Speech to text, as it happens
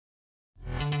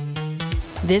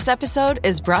This episode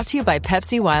is brought to you by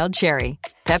Pepsi Wild Cherry.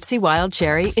 Pepsi Wild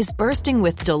Cherry is bursting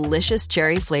with delicious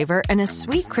cherry flavor and a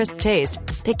sweet, crisp taste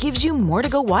that gives you more to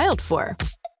go wild for.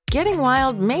 Getting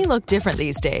wild may look different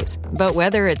these days, but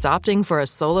whether it's opting for a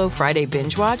solo Friday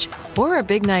binge watch or a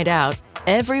big night out,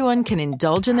 everyone can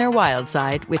indulge in their wild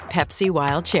side with Pepsi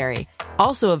Wild Cherry.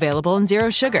 Also available in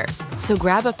Zero Sugar. So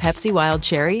grab a Pepsi Wild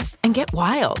Cherry and get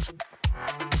wild.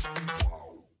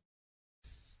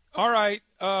 All right.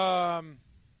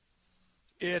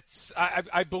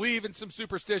 I believe in some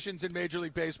superstitions in Major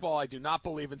League Baseball. I do not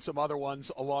believe in some other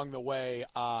ones along the way.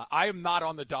 I am not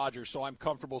on the Dodgers, so I'm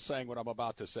comfortable saying what I'm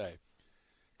about to say.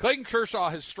 Clayton Kershaw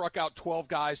has struck out 12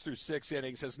 guys through 6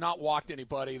 innings, has not walked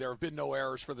anybody. There have been no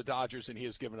errors for the Dodgers, and he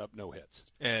has given up no hits.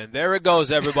 And there it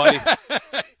goes, everybody.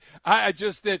 I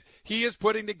just that he is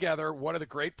putting together one of the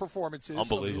great performances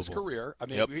of his career. I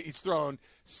mean, He's thrown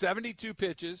 72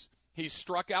 pitches. He's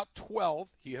struck out 12.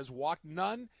 He has walked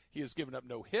none. He has given up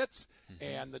no hits.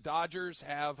 And the Dodgers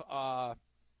have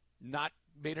not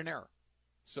made an error.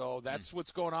 So that's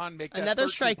what's going on. Make that another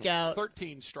 13 strikeout.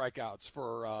 13 strikeouts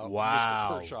for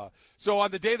Mr. Kershaw. So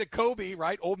on the day that Kobe,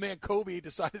 right, old man Kobe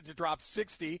decided to drop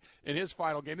 60 in his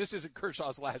final game. This isn't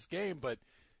Kershaw's last game, but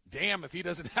damn if he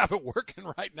doesn't have it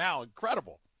working right now.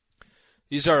 Incredible.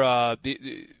 These are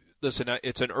listen,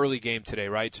 it's an early game today,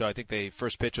 right? So I think the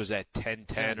first pitch was at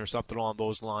 10:10 or something along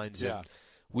those lines. Yeah. And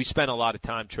we spent a lot of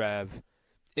time, Trav,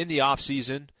 in the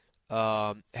offseason.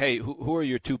 Hey, who are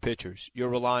your two pitchers? You're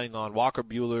relying on Walker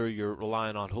Buehler. You're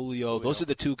relying on Julio. Those are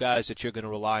the two guys that you're going to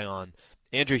rely on.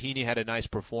 Andrew Heaney had a nice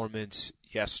performance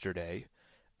yesterday.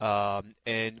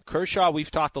 And Kershaw,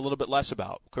 we've talked a little bit less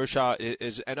about. Kershaw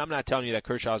is, and I'm not telling you that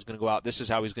Kershaw is going to go out. This is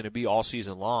how he's going to be all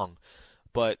season long.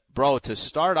 But, bro, to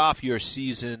start off your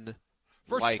season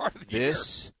First like start of the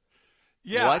this,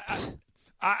 year. what?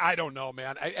 I don't know,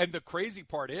 man. And the crazy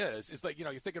part is like,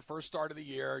 you're thinking first start of the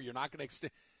year, you're not going to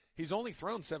extend. He's only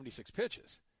thrown 76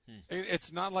 pitches.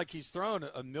 It's not like he's thrown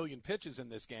a million pitches in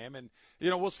this game. And,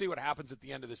 we'll see what happens at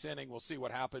the end of this inning. We'll see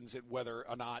what happens at whether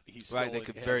or not he's still Right, they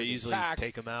could very easily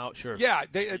take him out, sure. Yeah,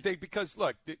 they because,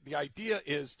 look, the idea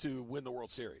is to win the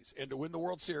World Series. And to win the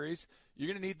World Series, you're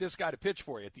going to need this guy to pitch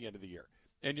for you at the end of the year.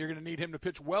 And you're going to need him to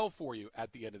pitch well for you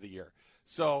at the end of the year.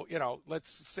 So, let's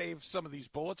save some of these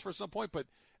bullets for some point.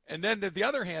 And then the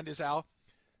other hand is, Al,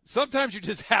 sometimes you're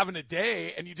just having a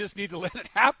day and you just need to let it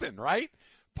happen, right?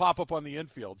 Pop up on the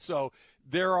infield. So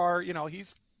there are,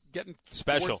 he's getting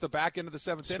towards the back end of the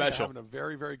 7th inning, having a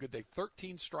very, very good day.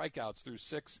 13 strikeouts through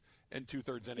 6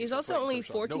 2/3 innings. He's also only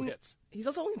 14. No hits. He's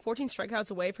also only 14 strikeouts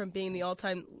away from being the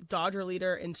all-time Dodger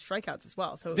leader in strikeouts as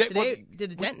well. So today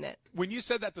did a dent in it. When you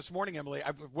said that this morning, Emily,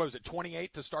 what was it,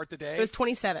 28 to start the day? It was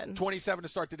 27. 27 to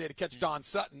start the day to catch Don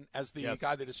Sutton as the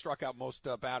guy that has struck out most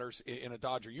batters in a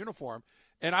Dodger uniform.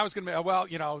 And I was going to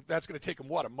be, that's going to take him,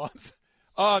 a month?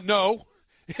 No.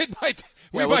 It might.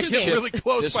 We might get really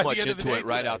close by the end of the day. This much into it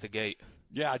right out the gate.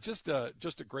 Yeah, just a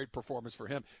great performance for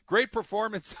him. Great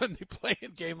performance in the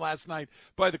play-in game last night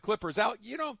by the Clippers. Al,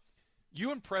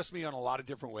 you impressed me on a lot of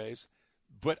different ways,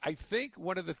 but I think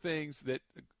one of the things that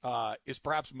is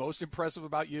perhaps most impressive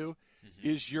about you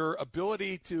is your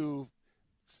ability to,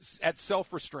 at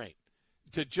self-restraint,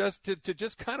 to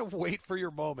just kind of wait for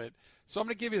your moment. So I'm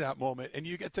going to give you that moment, and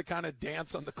you get to kind of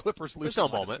dance on the Clippers loose.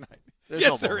 There's no moment.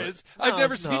 Yes, there is. I've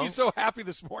never seen you so happy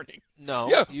this morning. No.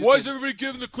 Yeah. Why is everybody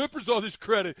giving the Clippers all this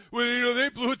credit when they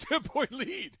blew a 10-point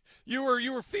lead? You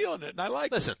were feeling it, and I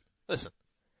like it. Listen.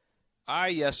 I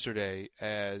yesterday,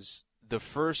 as the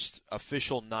first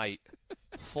official night,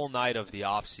 full night of the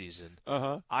off season,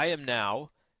 I am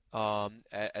now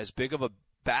as big of a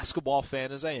basketball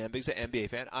fan as I am, big as an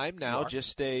NBA fan. I'm now I'm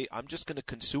just going to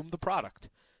consume the product.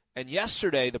 And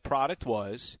yesterday, the product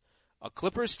was a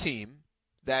Clippers team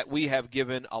that we have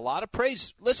given a lot of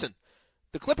praise. Listen,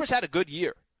 the Clippers had a good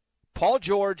year. Paul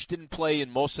George didn't play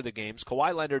in most of the games.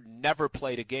 Kawhi Leonard never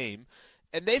played a game.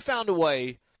 And they found a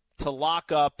way to lock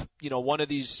up, one of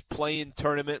these play-in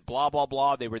tournament, blah, blah,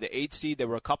 blah. They were the 8th seed. They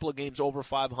were a couple of games over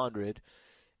 500.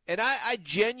 And I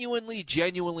genuinely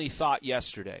thought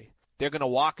yesterday they're going to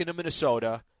walk into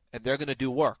Minnesota and they're going to do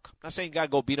work. I'm not saying you got to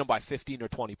go beat them by 15 or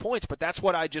 20 points, but that's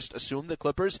what I just assumed the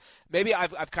Clippers. Maybe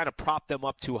I've kind of propped them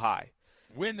up too high.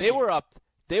 They were up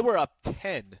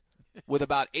 10 with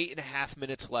about 8.5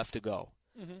 minutes left to go.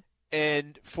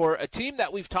 And for a team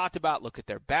that we've talked about, look at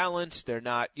their balance. They're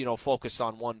not, focused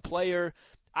on one player.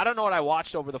 I don't know what I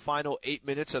watched over the final 8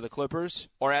 minutes of the Clippers,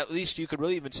 or at least you could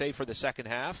really even say for the second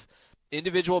half.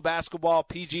 Individual basketball,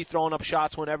 PG throwing up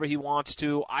shots whenever he wants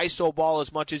to, ISO ball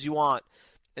as much as you want.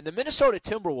 And the Minnesota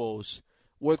Timberwolves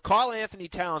with Karl Anthony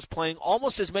Towns playing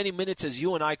almost as many minutes as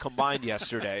you and I combined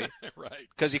yesterday, right?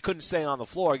 Because he couldn't stay on the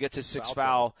floor, gets his sixth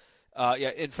foul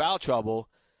in foul trouble.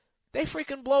 They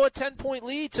freaking blow a 10-point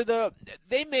lead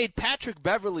they made Patrick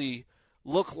Beverley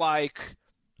look like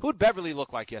 – who'd Beverley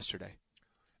look like yesterday?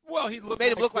 Well, he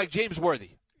made him look like James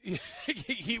Worthy.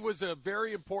 He was a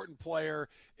very important player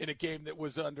in a game that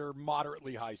was under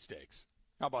moderately high stakes.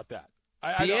 How about that?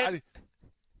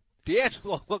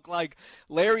 D'Angelo looked like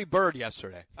Larry Bird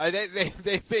yesterday.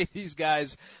 They made these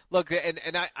guys look, and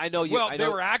I know you. Well, they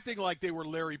were acting like they were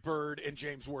Larry Bird and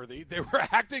James Worthy. They were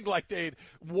acting like they'd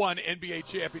won NBA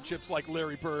championships like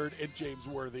Larry Bird and James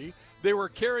Worthy. They were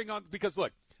carrying on because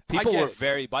look. People were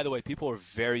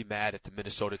very mad at the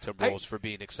Minnesota Timberwolves for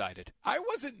being excited. I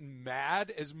wasn't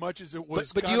mad as much as it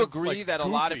was. But you agree like that goofy.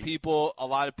 a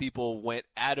lot of people went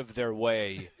out of their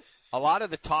way. A lot of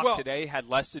the talk today had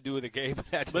less to do with the game and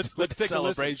had to do with the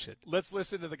celebration. Let's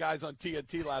listen to the guys on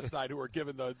TNT last night who were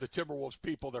giving the Timberwolves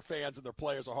people, their fans and their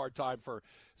players, a hard time for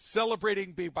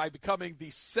celebrating by becoming the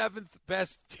 7th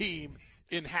best team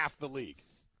in half the league.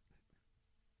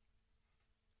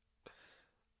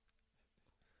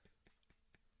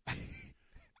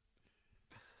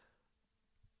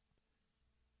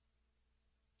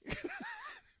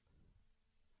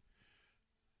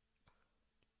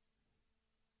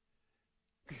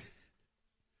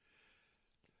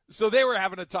 So they were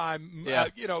having a time,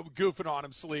 goofing on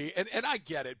him, Slee, and I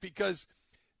get it because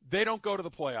they don't go to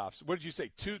the playoffs. What did you say?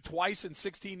 Twice in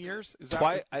 16 years? Is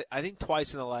that I think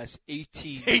twice in the last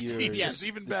 18 years. Yes,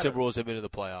 even better. The Timberwolves have been to the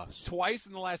playoffs. Twice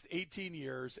in the last 18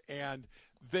 years, and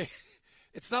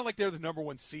it's not like they're the number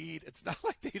 1 seed. It's not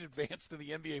like they'd advanced to the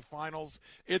NBA Finals.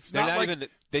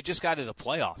 They just got to the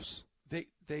playoffs.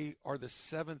 They are the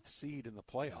 7th seed in the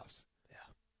playoffs. Yeah,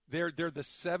 they're the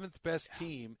 7th best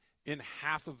team in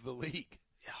half of the league.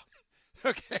 Yeah.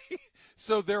 Okay.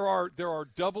 So there are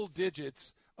double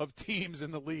digits of teams in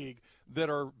the league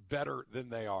that are better than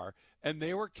they are, and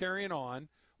they were carrying on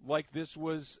like this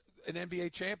was an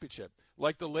NBA championship,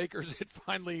 like the Lakers had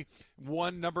finally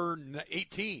won number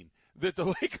 18. That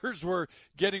the Lakers were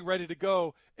getting ready to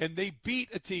go, and they beat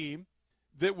a team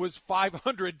that was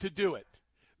 500 to do it,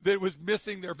 that was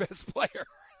missing their best player.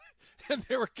 And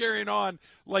they were carrying on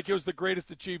like it was the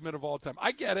greatest achievement of all time.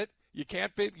 I get it. You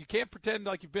can't pretend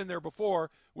like you've been there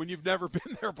before when you've never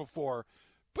been there before.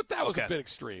 But that was a bit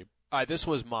extreme. All right, this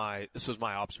was my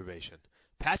observation.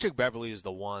 Patrick Beverley is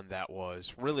the one that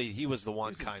was really he was the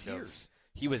one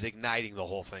he was igniting the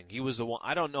whole thing. He was the one.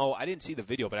 I don't know. I didn't see the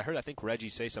video, but I think Reggie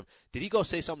say something. Did he go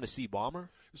say something to Steve Ballmer?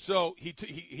 So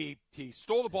he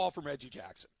stole the ball from Reggie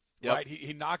Jackson. Yep. Right,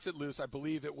 he knocks it loose. I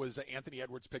believe it was Anthony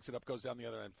Edwards picks it up, goes down the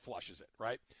other end, flushes it.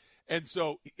 Right, and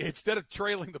so instead of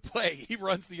trailing the play, he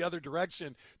runs the other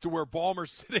direction to where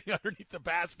Ballmer's sitting underneath the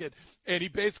basket, and he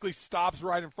basically stops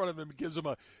right in front of him and gives him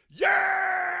a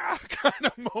yeah kind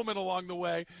of moment along the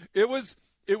way. It was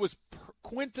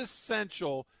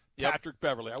quintessential Patrick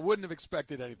Beverley. I wouldn't have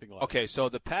expected anything like. Okay, so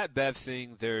the Pat Bev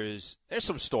thing, there's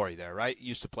some story there, right? He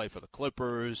used to play for the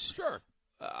Clippers. Sure,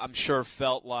 I'm sure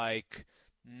felt like.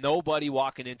 Nobody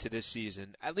walking into this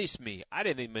season, at least me, I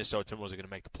didn't think Minnesota Timberwolves were going to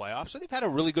make the playoffs. So they've had a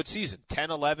really good season.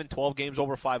 10, 11, 12 games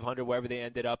over 500, wherever they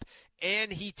ended up.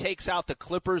 And he takes out the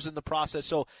Clippers in the process.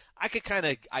 So I could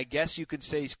I guess you could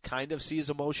say, kind of see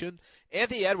his emotion.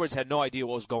 Anthony Edwards had no idea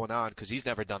what was going on because he's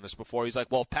never done this before. He's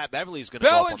like, well, Pat Beverley's going to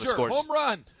go up on the scores. Home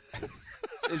run.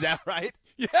 Is that right?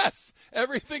 Yes.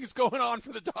 Everything's going on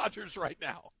for the Dodgers right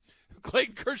now.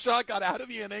 Clayton Kershaw got out of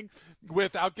the inning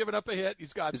without giving up a hit.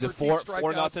 He's got 13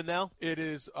 strikeouts. 4-0 now? It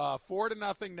is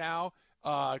 4-0 now.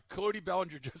 Cody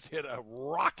Bellinger just hit a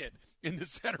rocket in the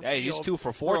center field. He's 2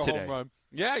 for 4 today. Home run.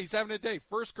 Yeah, he's having a day.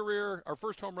 First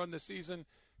home run this season.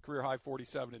 Career high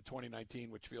 47 in 2019,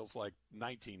 which feels like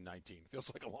 1919.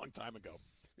 Feels like a long time ago.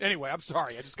 Anyway, I'm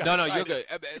sorry. I just got excited. No, you're good.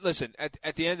 Listen,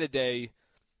 at the end of the day,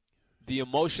 the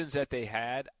emotions that they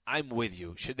had, I'm with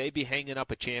you. Should they be hanging up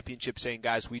a championship saying,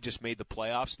 guys, we just made the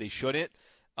playoffs? They shouldn't.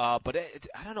 But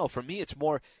I don't know. For me, it's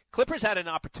more Clippers had an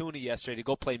opportunity yesterday to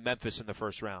go play Memphis in the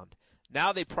first round.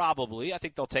 Now they I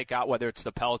think they'll take out whether it's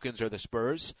the Pelicans or the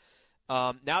Spurs.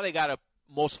 Now they got to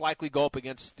most likely go up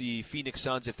against the Phoenix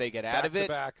Suns if they get out of it.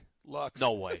 Back to back. Lux.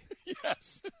 No way.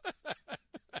 Yes.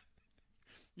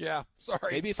 Yeah,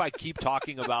 sorry. Maybe if I keep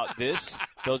talking about this,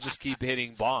 they'll just keep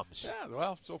hitting bombs. Yeah,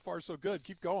 well, so far so good.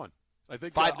 Keep going. I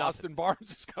think 5-0. Austin Barnes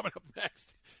is coming up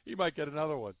next. He might get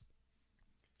another one.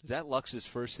 Is that Lux's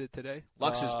first hit today?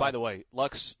 Lux is, by the way,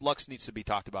 Lux needs to be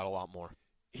talked about a lot more.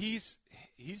 He's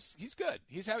good.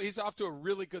 He's off to a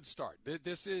really good start.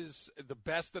 This is the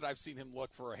best that I've seen him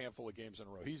look for a handful of games in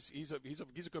a row. He's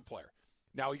a good player.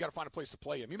 Now you got to find a place to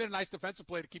play him. He made a nice defensive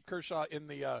play to keep Kershaw in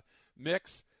the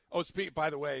mix. Oh, by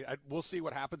the way, we'll see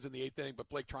what happens in the 8th inning, but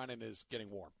Blake Treinen is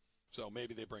getting warm. So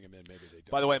maybe they bring him in, maybe they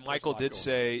don't. By the way, Michael did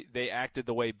say they acted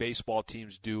the way baseball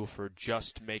teams do for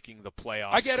just making the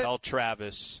playoffs. I get it. Tell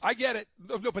Travis. I get it.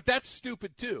 No, but that's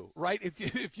stupid too, right?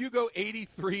 If you go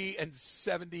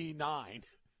 83-79,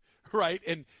 right,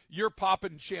 and you're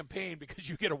popping champagne because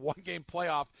you get a one-game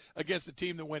playoff against a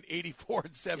team that went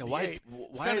 84-78, yeah, why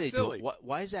are they silly.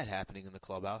 Why is that happening in the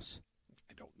clubhouse?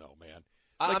 I don't know, man.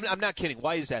 I'm not kidding.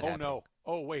 Why is that happening? Oh, no.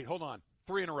 Oh, wait, hold on.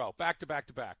 3 in a row. Back to back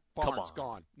to back. Barnes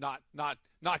gone. Not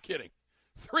kidding.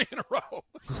 3 in a row.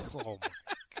 Oh, my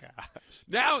gosh.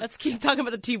 Now, let's keep talking about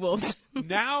the T-Wolves.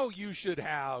 Now you should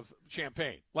have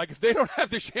champagne. Like, if they don't have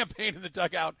the champagne in the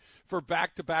dugout for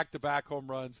back-to-back-to-back home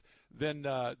runs, then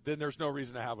there's no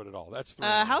reason to have it at all. That's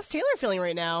how's Taylor feeling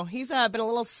right now? He's been a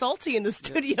little salty in the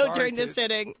studio during this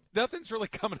inning. Nothing's really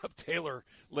coming up Taylor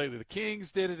lately. The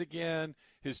Kings did it again.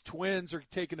 His Twins are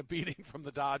taking a beating from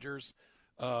the Dodgers.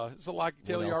 There's a lot.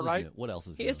 Taylor, you all right? What else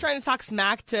is he is trying to talk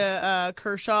smack to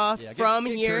Kershaw get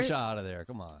here. Kershaw out of there.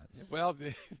 Come on. Well,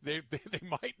 they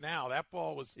might now. That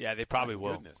ball was. Yeah, they probably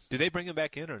will. Goodness. Do they bring him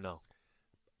back in or no?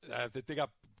 They got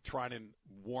trying and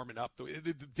warming up.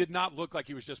 It did not look like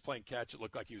he was just playing catch. It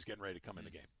looked like he was getting ready to come in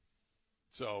the game.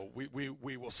 So we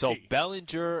will see. So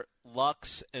Bellinger,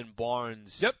 Lux, and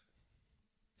Barnes. Yep.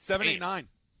 7, 8, 9.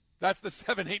 That's the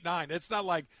 7, 8, 9. It's not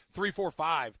like 3, 4,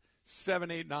 5. 7,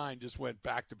 8, 9 just went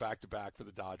back to back to back for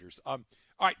the Dodgers. All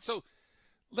right, so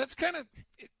let's kind of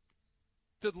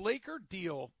the Laker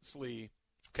deal, Slee,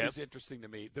 is interesting to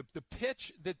me. The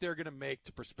pitch that they're going to make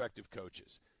to prospective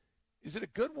coaches, is it a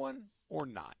good one or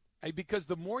not? Because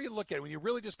the more you look at it, when you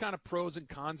really just kind of pros and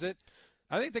cons it,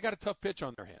 I think they got a tough pitch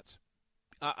on their hands.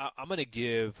 I'm going to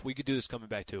give – we could do this coming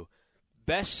back too.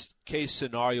 Best case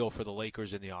scenario for the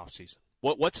Lakers in the offseason.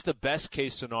 What's the best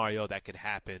case scenario that could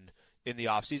happen in the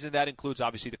offseason? That includes,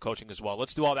 obviously, the coaching as well.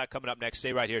 Let's do all that coming up next.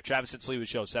 Stay right here. Travis and Slee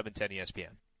Show, 710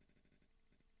 ESPN.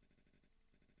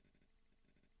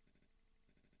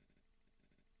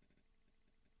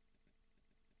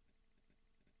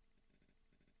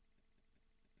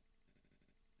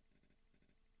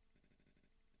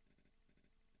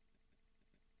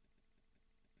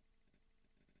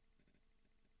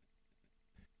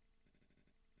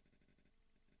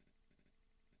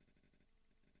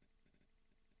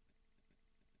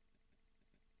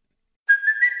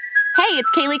 Hey,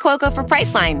 it's Kaylee Cuoco for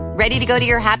Priceline. Ready to go to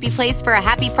your happy place for a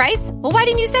happy price? Well, why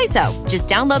didn't you say so? Just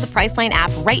download the Priceline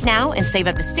app right now and save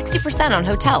up to 60% on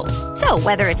hotels. So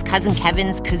whether it's Cousin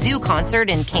Kevin's Kazoo Concert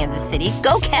in Kansas City,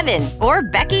 go Kevin, or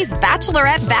Becky's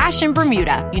Bachelorette Bash in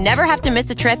Bermuda, you never have to miss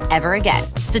a trip ever again.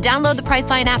 So download the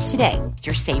Priceline app today.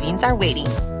 Your savings are waiting.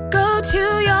 Go to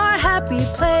your happy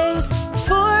place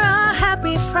for a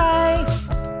happy price.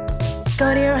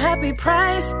 Go to your happy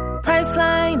price,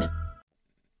 Priceline.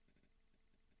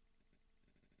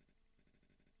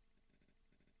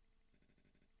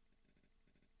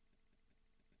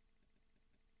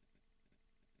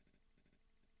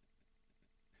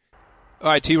 All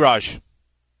right, T-Raj.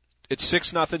 It's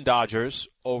 6-0 Dodgers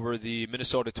over the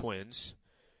Minnesota Twins.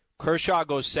 Kershaw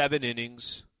goes 7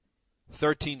 innings,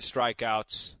 13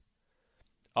 strikeouts,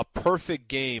 a perfect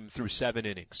game through 7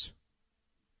 innings.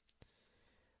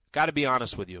 Got to be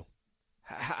honest with you.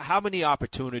 How many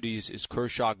opportunities is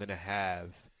Kershaw going to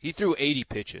have? He threw 80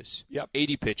 pitches. Yep.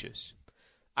 80 pitches.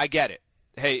 I get it.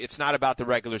 Hey, it's not about the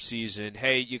regular season.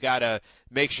 Hey, you got to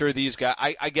make sure these guys –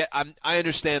 I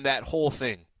understand that whole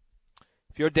thing.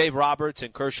 If you're Dave Roberts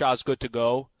and Kershaw's good to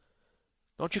go,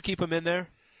 don't you keep him in there?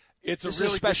 It's a really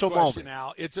special good question, moment.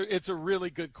 Al. It's a really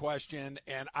good question,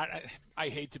 and I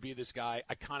hate to be this guy.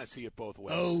 I kind of see it both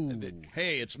ways. Oh,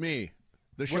 hey, it's me.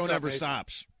 The show never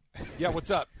stops. Yeah,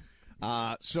 what's up?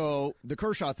 So the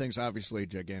Kershaw thing's obviously a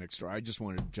gigantic story. I just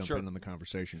wanted to jump in on the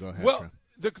conversation. Go ahead. Well,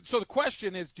 so the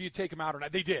question is, do you take him out or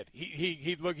not? They did.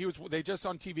 They just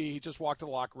on TV. He just walked to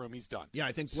the locker room. He's done. Yeah,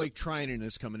 I think Blake Treinen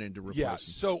is coming in to replace him.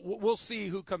 So we'll see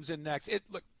who comes in next.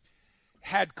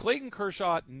 Had Clayton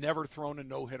Kershaw never thrown a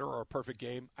no-hitter or a perfect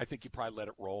game, I think he probably let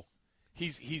it roll.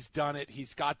 He's done it.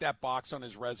 He's got that box on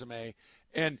his resume.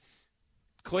 And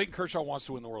Clayton Kershaw wants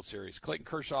to win the World Series. Clayton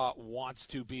Kershaw wants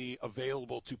to be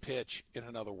available to pitch in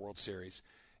another World Series.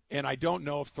 And I don't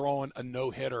know if throwing a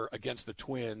no-hitter against the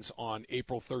Twins on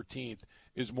April 13th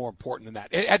is more important than that.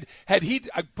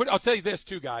 I'll tell you this,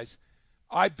 too, guys.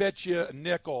 I bet you a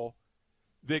nickel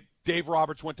that Dave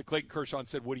Roberts went to Clayton Kershaw and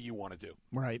said, what do you want to do?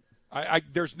 Right.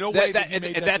 There's no way that he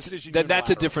made that decision. That's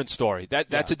a different story.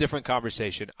 That's a different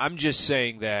conversation. I'm just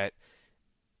saying that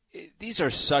these are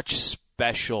such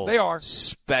special. They are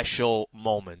special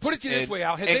moments. Put it this way,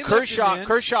 Al. And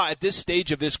Kershaw at this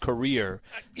stage of his career,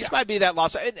 this might be that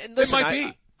loss. And listen, it might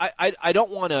be. I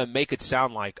don't want to make it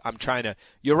sound like I'm trying to.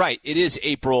 You're right. It is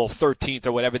April 13th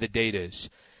or whatever the date is.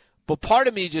 But part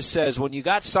of me just says when you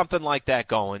got something like that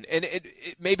going, and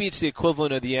maybe it's the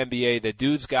equivalent of the NBA, the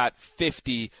dude's got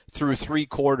 50 through 3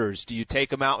 quarters. Do you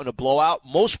take him out in a blowout?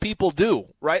 Most people do,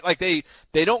 right? Like they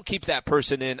don't keep that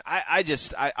person in.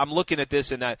 I'm looking at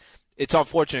this, and it's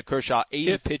unfortunate Kershaw,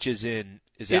 80 pitches in,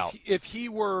 is out. If he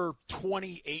were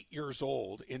 28 years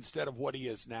old instead of what he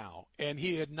is now, and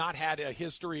he had not had a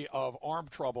history of arm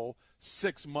trouble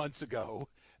 6 months ago,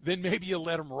 then maybe you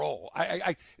let him roll.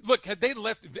 Look, had they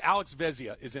left, Alex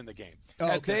Vezia is in the game.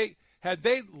 Had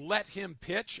they let him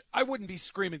pitch, I wouldn't be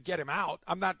screaming, get him out.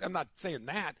 I'm not saying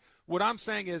that. What I'm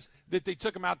saying is that they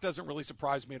took him out doesn't really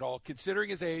surprise me at all, considering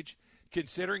his age,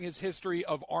 considering his history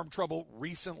of arm trouble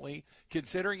recently,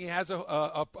 considering he has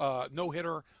a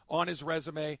no-hitter on his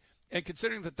resume, and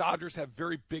considering the Dodgers have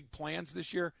very big plans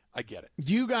this year, I get it.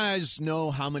 Do you guys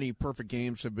know how many perfect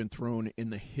games have been thrown in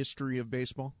the history of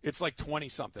baseball? It's like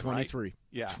 20-something, 23. Right?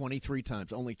 Yeah. 23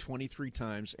 times. Only 23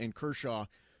 times. And Kershaw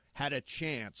had a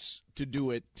chance to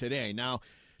do it today. Now,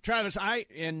 Travis,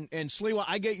 and Sliwa,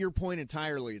 I get your point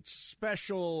entirely. It's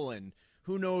special, and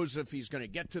who knows if he's going to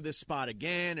get to this spot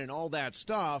again and all that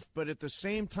stuff. But at the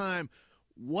same time,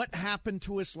 what happened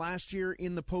to us last year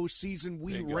in the postseason?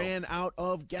 We ran out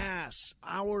of gas.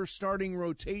 Our starting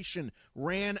rotation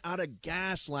ran out of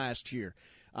gas last year.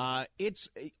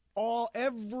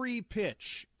 Every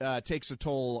pitch takes a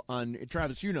toll on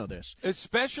Travis. You know this,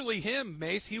 especially him,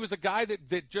 Mace. He was a guy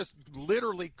that just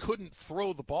literally couldn't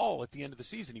throw the ball at the end of the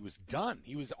season. He was done.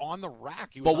 He was on the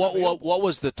rack. But what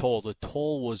was the toll? The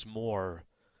toll was more.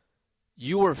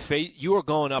 You were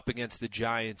going up against the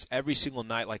Giants every single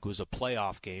night like it was a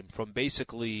playoff game from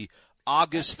basically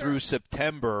August through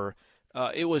September.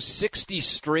 It was 60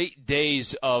 straight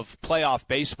days of playoff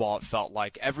baseball. It felt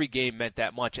like every game meant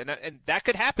that much, and that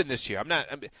could happen this year.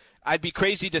 I'd be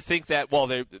crazy to think that.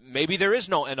 Well, maybe there is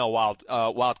no NL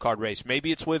wild card race.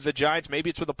 Maybe it's with the Giants.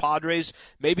 Maybe it's with the Padres.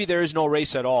 Maybe there is no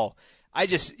race at all.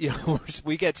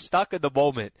 We get stuck in the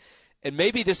moment, and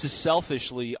maybe this is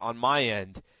selfishly on my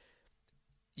end.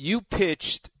 You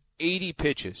pitched 80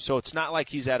 pitches, so it's not like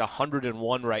he's at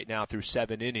 101 right now through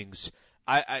 7 innings.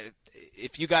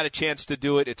 If you got a chance to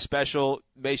do it, it's special.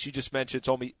 Mace, you just mentioned it's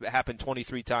only happened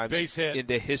 23 times in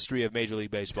the history of Major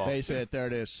League Baseball. Base hit, there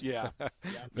it is. Yeah.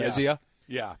 Vezia?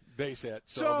 Yeah, base hit.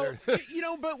 So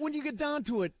but when you get down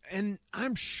to it, and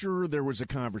I'm sure there was a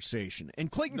conversation, and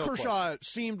Clayton Kershaw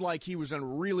seemed like he was in a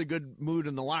really good mood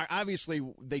in the locker. Obviously,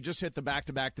 they just hit the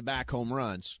back-to-back-to-back home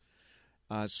runs.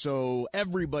 So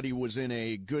everybody was in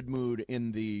a good mood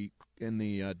in the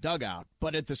dugout.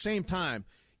 But at the same time,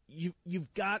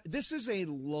 you've got – this is a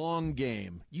long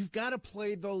game. You've got to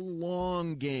play the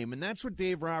long game, and that's what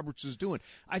Dave Roberts is doing.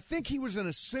 I think he was in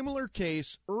a similar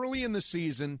case early in the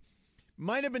season,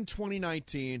 might have been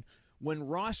 2019, when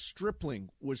Ross Stripling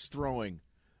was throwing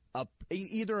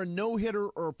either a no-hitter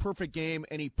or a perfect game,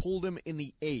 and he pulled him in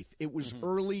the 8th. It was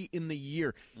early in the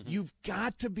year. You've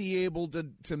got to be able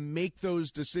to make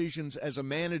those decisions as a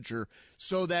manager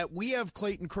so that we have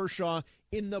Clayton Kershaw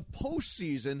in the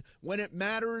postseason when it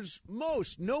matters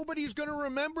most. Nobody's going to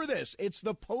remember this. It's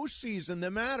the postseason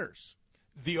that matters.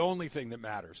 The only thing that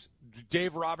matters.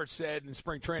 Dave Roberts said in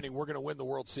spring training, we're going to win the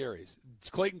World Series.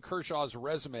 Clayton Kershaw's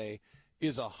resume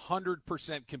is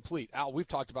 100% complete. Al, we've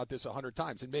talked about this 100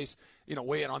 times, and Mace,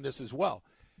 weigh in on this as well.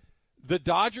 The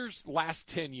Dodgers' last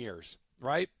 10 years,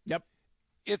 right? Yep.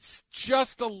 It's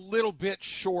just a little bit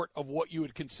short of what you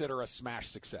would consider a smash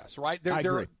success, right?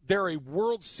 They're a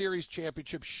World Series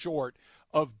championship short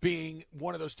of being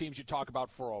one of those teams you talk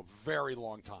about for a very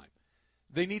long time.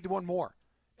 They need one more.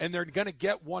 And they're going to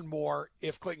get one more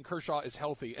if Clayton Kershaw is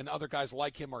healthy and other guys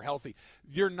like him are healthy.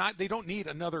 They don't need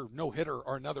another no-hitter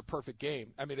or another perfect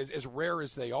game. I mean, as rare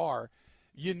as they are,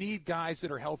 you need guys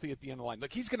that are healthy at the end of the line.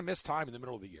 Like, he's going to miss time in the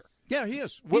middle of the year. Yeah, he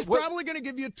is. He's probably going to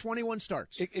give you 21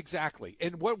 starts. Exactly.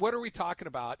 And what are we talking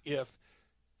about if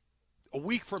a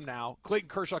week from now, Clayton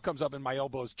Kershaw comes up and my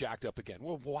elbow's jacked up again?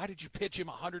 Well, why did you pitch him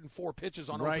 104 pitches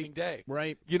on opening day?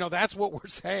 Right. That's what we're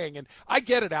saying. And I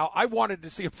get it, Al. I wanted to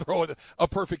see him throw a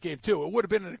perfect game, too. It would have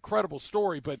been an incredible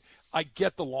story, but I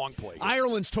get the long play.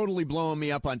 Ireland's totally blowing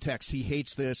me up on text. He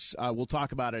hates this. We'll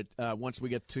talk about it once we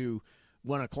get to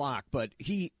 1 o'clock, but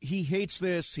he hates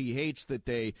this. He hates that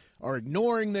they are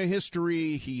ignoring the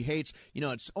history. He hates,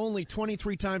 it's only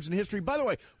 23 times in history. By the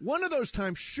way, one of those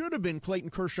times should have been Clayton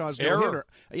Kershaw's no-hitter.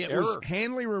 It was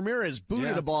Hanley Ramirez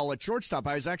booted a ball at shortstop.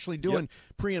 I was actually doing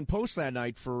pre and post that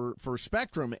night for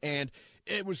Spectrum, and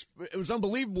it was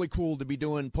unbelievably cool to be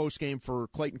doing post game for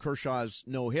Clayton Kershaw's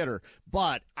no hitter.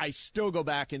 But I still go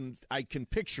back and I can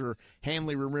picture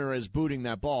Hanley Ramirez booting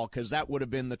that ball because that would have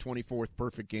been the 24th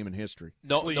perfect game in history.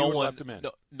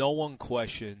 No one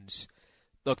questions.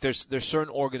 Look, there's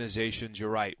certain organizations, you're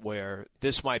right, where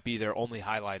this might be their only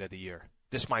highlight of the year.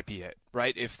 This might be it,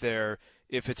 right? If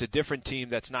it's a different team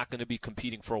that's not going to be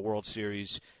competing for a World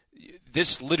Series,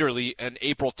 this literally on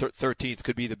April 13th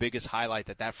could be the biggest highlight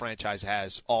that franchise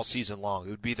has all season long.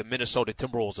 It would be the Minnesota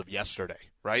Timberwolves of yesterday,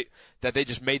 right? That they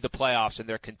just made the playoffs and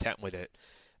they're content with it.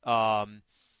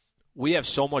 We have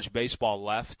so much baseball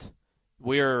left.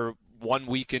 We're 1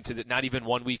 week into not even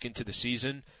 1 week into the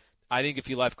season. I think if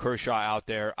you left Kershaw out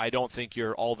there, I don't think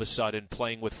you're all of a sudden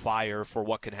playing with fire for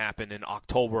what can happen in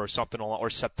October or something or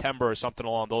September or something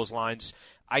along those lines.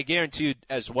 I guarantee you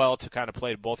as well, to kind of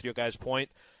play to both of your guys' point,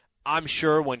 I'm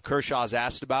sure when Kershaw's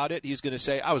asked about it, he's going to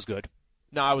say, I was good.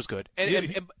 No, I was good.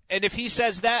 And if he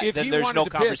says that, then there's no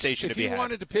conversation to be had. If he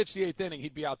wanted to pitch the 8th inning,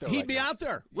 he'd be out there. He'd be out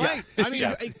there, right? I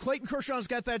mean, Clayton Kershaw's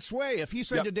got that sway. If he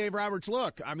said to Dave Roberts,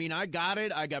 "Look, I mean, I got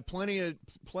it. I got plenty of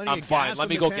fine. gas Let in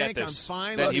me the go tank. get this." I'm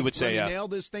fine. Then he would say, "Let me nail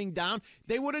this thing down."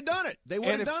 They would have done it. They would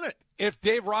have done it. If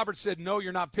Dave Roberts said, "No,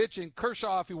 you're not pitching,"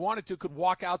 Kershaw, if he wanted to, could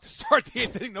walk out to start the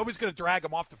 8th inning. Nobody's going to drag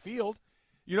him off the field.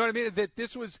 You know what I mean? That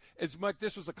this was a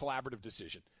collaborative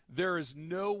decision. There is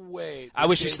no way. I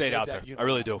wish he stayed out there. I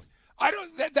really do. I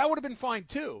don't. That would have been fine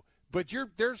too. But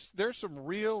there's some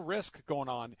real risk going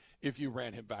on if you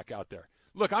ran him back out there.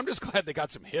 Look, I'm just glad they got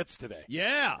some hits today.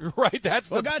 Yeah, right.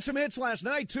 Got some hits last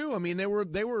night too. I mean, they were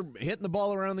hitting the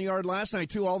ball around the yard last night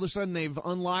too. All of a sudden, they've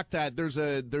unlocked that. There's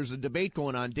a debate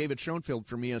going on. David Schoenfield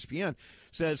from ESPN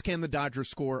says, "Can the Dodgers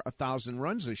score 1,000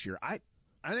 runs this year?"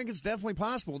 I think it's definitely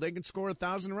possible they can score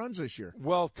 1,000 runs this year.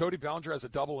 Well, Cody Bellinger has a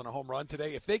double and a home run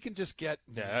today. If they can just get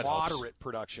moderate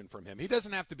production from him, he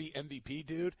doesn't have to be MVP,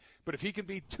 dude. But if he can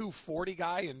be 240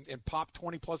 guy and pop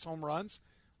 20-plus home runs,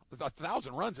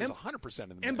 1,000 runs is 100% in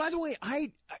the mix. And by the way,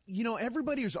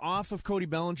 everybody who's off of Cody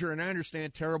Bellinger, and I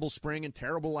understand terrible spring and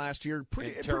terrible last year,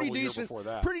 pretty decent,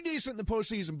 pretty decent in the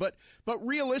postseason. But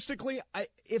realistically,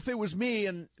 if it was me,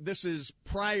 and this is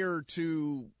prior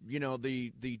to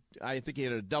I think he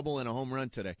had a double and a home run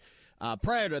today.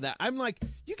 Prior to that, I'm like,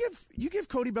 you give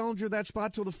Cody Bellinger that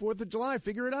spot till the 4th of July.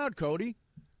 Figure it out, Cody.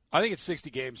 I think it's 60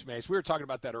 games, Mace. We were talking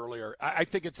about that earlier. I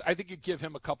think you give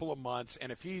him a couple of months, and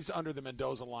if he's under the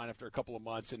Mendoza line after a couple of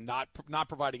months and not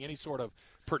providing any sort of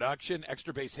production,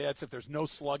 extra base hits, if there's no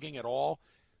slugging at all,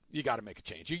 you got to make a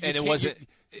change. We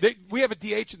have a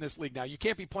DH in this league now. You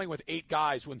can't be playing with 8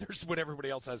 guys when everybody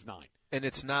else has 9. And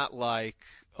it's not like,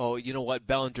 oh, you know what,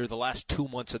 Bellinger, the last 2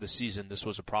 months of the season, this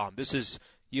was a problem.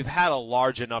 You've had a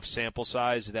large enough sample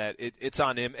size that it's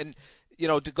on him. And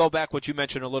to go back what you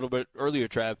mentioned a little bit earlier,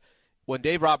 Trav, when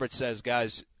Dave Roberts says,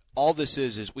 guys, all this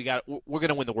is we're going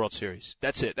to win the World Series.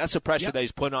 That's it. That's the pressure that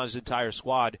he's putting on his entire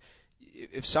squad.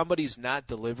 If somebody's not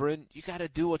delivering, you got to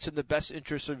do what's in the best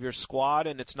interest of your squad,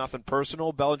 and it's nothing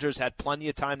personal. Bellinger's had plenty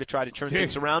of time to try to turn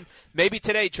things around. Maybe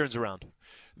today he turns around.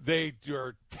 They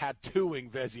are tattooing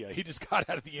Vezina. He just got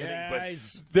out of the inning, but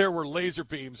there were laser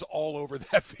beams all over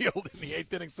that field in the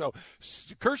 8th inning. So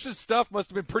Kershaw's stuff must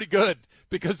have been pretty good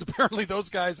because apparently those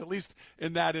guys, at least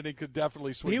in that inning, could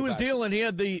definitely swing. He was dealing. He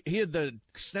had the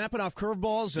snapping off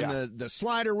curveballs and the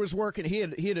slider was working. He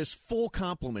had his full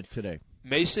complement today.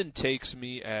 Mason takes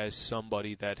me as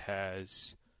somebody that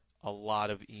has a lot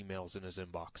of emails in his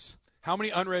inbox. How many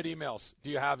unread emails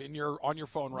do you have on your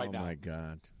phone right now? Oh my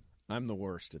God. I'm the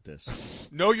worst at this.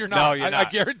 No, you're not. No, you're not. I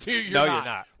guarantee you, you're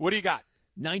not. What do you got?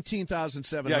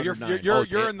 19,709. Yeah,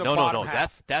 you're in the bottom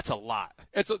half. That's a lot.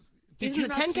 He's in the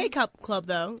 10K club,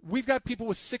 though. We've got people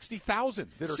with 60,000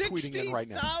 that are tweeting in right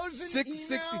now.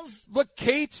 60,000 emails? Look,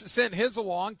 Cates sent his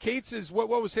along. Cates is what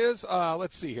was his?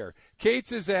 Let's see here.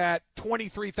 Cates is at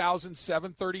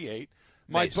 23,738.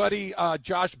 My buddy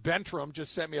Josh Bentram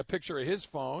just sent me a picture of his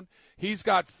phone. He's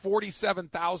got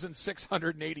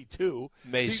 47,682.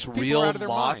 Mace, real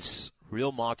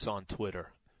Mott's on Twitter.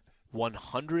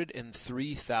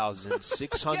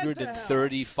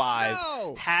 103,635.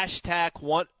 No.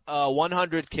 Hashtag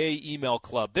 100K email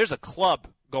club. There's a club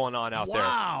going on out there.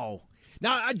 Wow.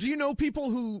 Now, do you know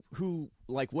people who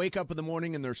like wake up in the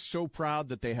morning and they're so proud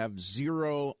that they have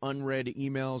 0 unread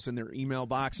emails in their email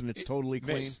box and it's totally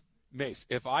clean? Mace,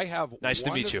 if I have one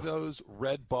of those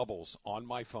red bubbles on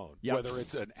my phone, whether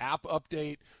it's an app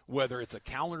update, whether it's a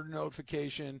calendar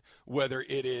notification, whether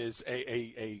it is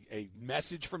a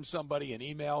message from somebody, an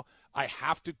email, I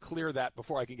have to clear that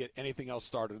before I can get anything else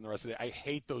started in the rest of the day. I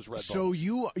hate those red bubbles. So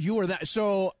you are that.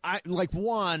 So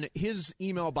his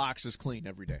email box is clean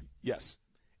every day. Yes.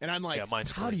 And I'm like,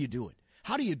 mine's how clean. do you do it?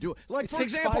 How do you do it? Like, for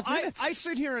takes example, 5 minutes. I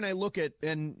sit here and I look at,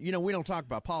 and, we don't talk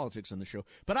about politics on the show,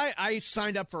 but I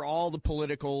signed up for all the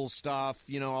political stuff,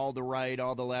 all the right,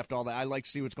 all the left, all that. I like to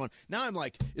see what's going on. Now I'm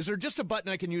like, is there just a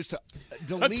button I can use to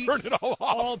delete turn it all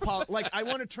off? like, I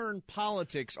want to turn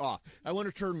politics off. I want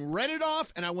to turn Reddit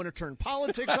off, and I want to turn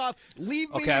politics off. Leave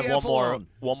me okay, I have alone.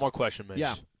 one more question, Mitch.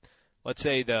 Yeah. Let's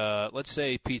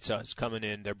say pizza is coming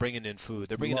in. They're bringing in food.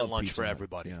 They're bringing in lunch Pizza for Hut.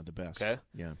 everybody. Yeah, the best. Okay.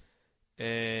 Yeah.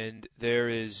 And there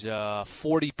is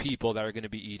 40 people that are going to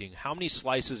be eating. How many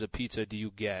slices of pizza do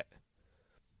you get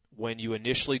when you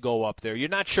initially go up there? You're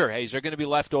not sure. Hey, is there going to be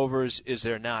leftovers? Is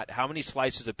there not? How many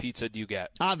slices of pizza do you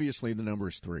get? Obviously, the number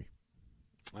is 3.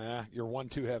 You're one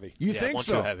too heavy. You think one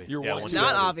so? Too heavy. You're yeah, one one too too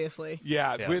Not heavy. obviously.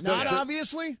 Yeah. Yeah. Not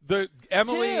obviously?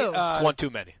 Emily, Two. It's one too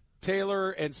many. Taylor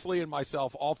and Slee and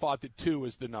myself all thought that 2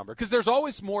 is the number because there's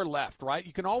always more left, right?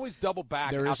 You can always double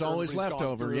back. There is after always everybody's gone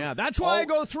leftover. through. Yeah, that's why I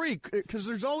go 3, because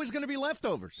there's always going to be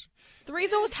leftovers. 3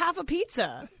 is almost half a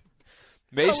pizza.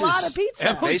 Mace's, a lot of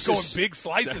pizza. Emily's going Mace's, big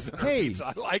slices in her Hey. pizza.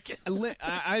 I like it.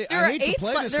 I There are hate to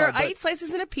play this there are hard, but 8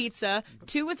 slices in a pizza.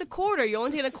 2 is a quarter. You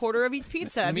only get a quarter of each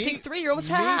pizza. If you take 3, you're almost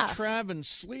me, half. Trav, and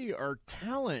Slee are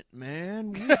talent,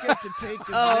 man. We get to take.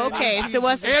 Oh, okay. So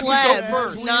what's And we go plebs,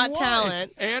 first. not Why?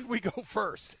 talent. And we go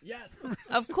first. Yes.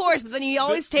 Of course, but then you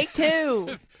always take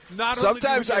 2. Not only do we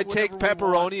sometimes get I take whatever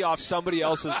we want- pepperoni off somebody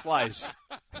else's slice.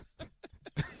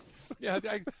 Yeah,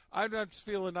 I'm just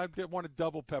feeling I want a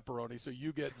double pepperoni, so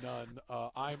you get none.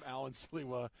 I'm Alan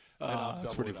Sliwa. And I'm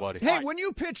That's doubling pretty up. funny. Hey, when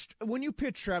you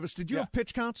pitched, Travis, did you Yeah. have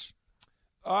pitch counts?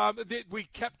 We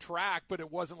kept track, but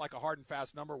it wasn't like a hard and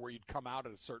fast number where you'd come out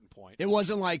at a certain point. It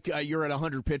wasn't like you're at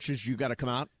 100 pitches, you got to come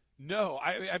out. No,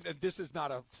 this is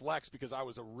not a flex because I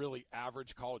was a really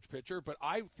average college pitcher, but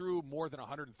I threw more than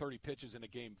 130 pitches in a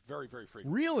game very, very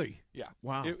frequently. Really? Yeah.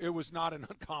 Wow. It was not an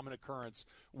uncommon occurrence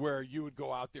where you would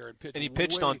go out there and pitch. And he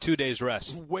pitched way, on 2 days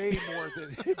rest. way more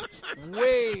than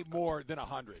way more than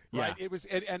 100. Right? Yeah. It was,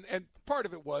 and part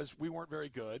of it was we weren't very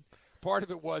good. Part of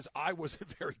it was I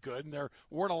wasn't very good, and there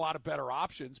weren't a lot of better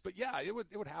options. But yeah, it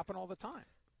would happen all the time.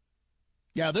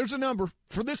 Yeah, there's a number.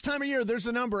 For this time of year, there's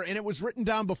a number, and it was written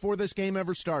down before this game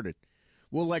ever started.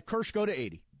 We'll let Kirsch go to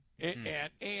 80.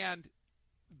 And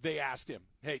they asked him,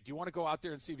 hey, do you want to go out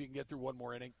there and see if you can get through one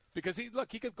more inning? Because he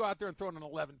could go out there and throw an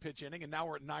 11-pitch inning, and now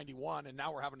we're at 91, and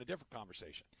now we're having a different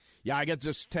conversation. Yeah, I get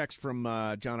this text from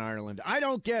John Ireland. I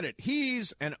don't get it.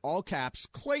 He's, and all caps,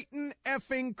 Clayton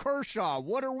effing Kershaw.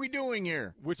 What are we doing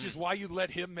here? Which is why you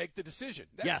let him make the decision.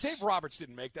 Yes. Dave Roberts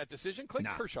didn't make that decision.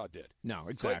 Clayton No. Kershaw did. No,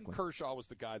 exactly. Clayton Kershaw was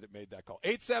the guy that made that call.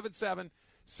 877-710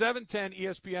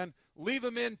 ESPN. Leave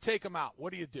him in, take him out.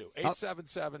 What do you do?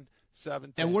 877-710.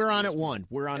 And we're on at 1.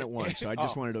 We're on at 1. So I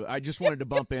just wanted to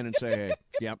bump in and say, hey,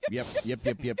 yep. It's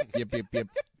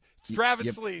Travis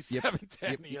Yep, Lee, yep,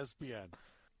 710 yep. ESPN.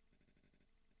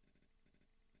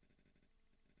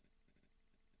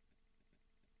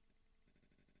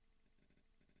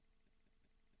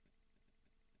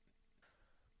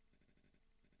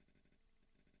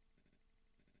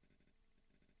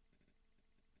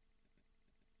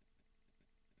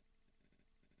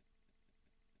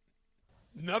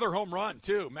 Another home run,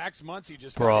 too. Max Muncy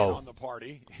just got in on the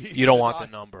party. You don't want the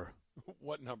number.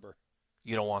 What number?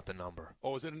 You don't want the number.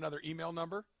 Oh, is it another email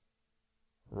number?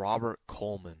 Robert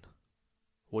Coleman.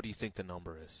 What do you think the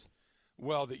number is?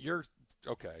 Well,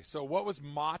 okay. So what was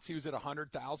Mott's? He was at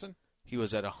 100,000? He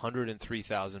was at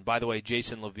 103,000. By the way,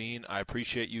 Jason Levine, I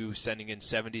appreciate you sending in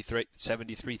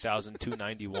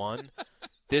 73,291.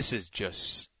 This is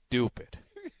just stupid.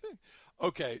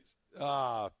 Okay.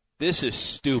 This is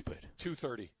stupid.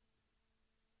 230.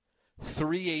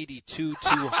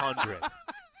 382,200.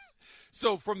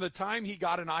 So from the time he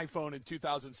got an iPhone in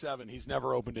 2007, he's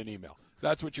never opened an email.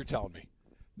 That's what you're telling me.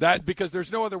 That because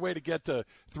there's no other way to get to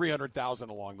 300,000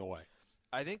 along the way.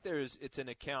 I think it's an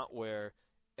account where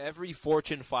every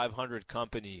Fortune 500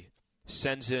 company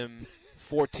sends him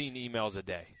 14 emails a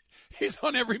day. He's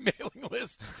on every mailing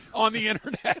list on the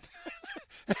internet.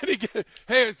 And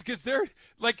because they're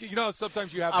like,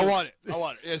 sometimes you have. I want it.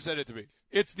 Yeah, send it to me.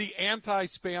 It's the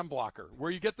anti-spam blocker,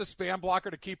 where you get the spam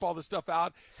blocker to keep all the stuff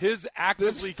out. His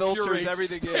actively filters curates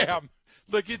everything spam.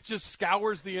 Like, it just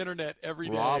scours the internet every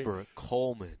day. Robert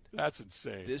Coleman. That's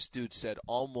insane. This dude said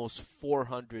almost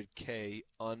 400K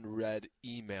unread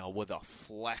email with a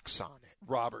flex on it.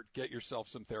 Robert, get yourself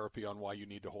some therapy on why you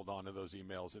need to hold on to those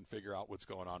emails and figure out what's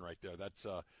going on right there. That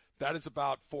is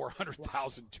about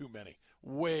 400,000 too many.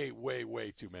 Way, way,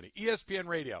 way too many. ESPN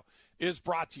Radio is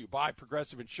brought to you by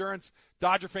Progressive Insurance.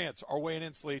 Dodger fans are weighing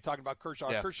in, Slee, talking about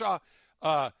Kershaw. Yeah. Kershaw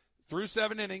threw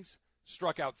 7 innings,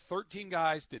 struck out 13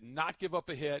 guys, did not give up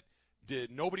a hit,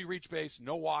 Did nobody reach base,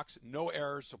 no walks, no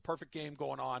errors, so perfect game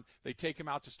going on. They take him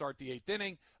out to start the 8th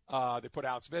inning. They put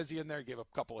Alex Vezzi in there, gave up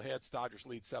a couple of hits. Dodgers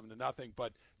lead 7-0.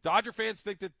 But Dodger fans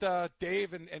think that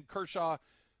Dave and Kershaw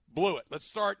blew it. Let's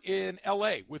start in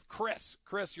L.A. with Chris.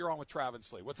 Chris, you're on with Trav and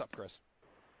Slee. What's up, Chris?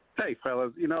 Hey,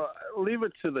 fellas. Leave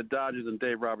it to the Dodgers and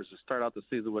Dave Roberts to start out the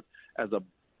season with as a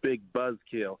big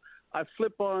buzzkill. I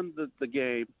flip on the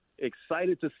game,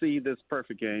 excited to see this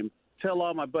perfect game. Tell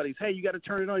all my buddies, hey, you got to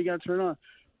turn it on, you got to turn it on.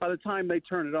 By the time they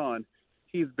turn it on,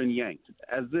 he's been yanked.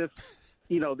 As if,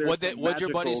 there's What'd your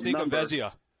buddies think number. of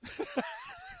Vezia?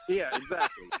 Yeah,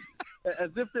 exactly. As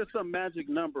if there's some magic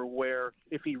number where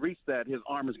if he reached that, his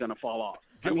arm is going to fall off.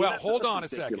 Hold on a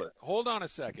second. Hold on a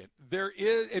second.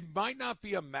 It might not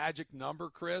be a magic number,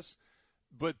 Chris,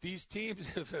 but these teams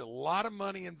have a lot of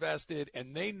money invested,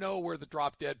 and they know where the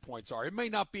drop-dead points are. It may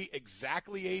not be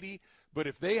exactly 80, but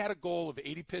if they had a goal of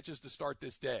 80 pitches to start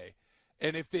this day,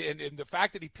 and the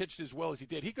fact that he pitched as well as he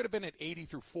did, he could have been at 80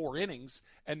 through 4 innings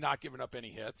and not given up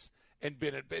any hits. And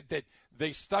that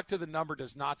they stuck to the number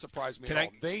does not surprise me at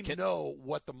all. They know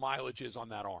what the mileage is on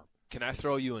that arm. Can I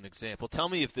throw you an example? Tell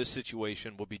me if this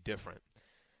situation will be different.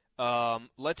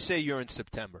 Let's say you're in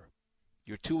September.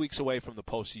 You're 2 weeks away from the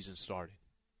postseason starting.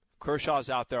 Kershaw's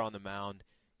out there on the mound.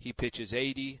 He pitches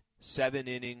 80, 7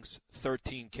 innings,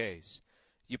 13 Ks.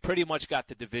 You pretty much got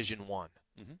the Division I.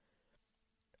 Mm-hmm.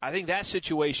 I think that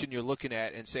situation you're looking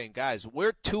at and saying, guys,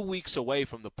 we're 2 weeks away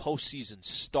from the postseason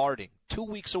starting, 2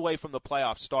 weeks away from the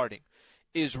playoffs starting.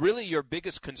 Is really your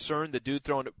biggest concern the dude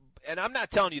throwing it? And I'm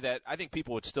not telling you that. I think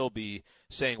people would still be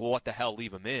saying, well, what the hell,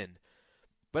 leave him in.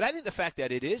 But I think the fact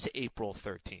that it is April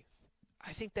 13th,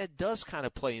 I think that does kind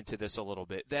of play into this a little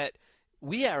bit, that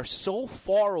we are so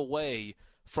far away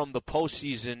from the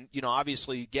postseason,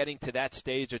 obviously getting to that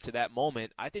stage or to that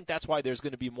moment. I think that's why there's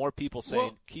going to be more people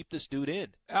saying, keep this dude in.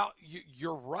 Al,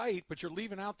 you're right, but you're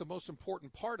leaving out the most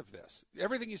important part of this.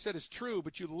 Everything you said is true,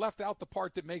 but you left out the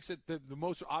part that makes it the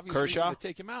most obvious reason to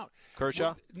take him out.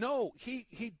 Kershaw? Well, no,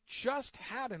 he just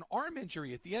had an arm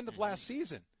injury at the end of last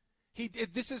season.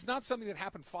 This is not something that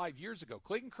happened 5 years ago.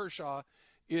 Clayton Kershaw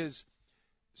is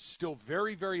still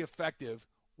very, very effective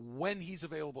when he's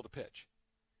available to pitch.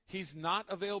 He's not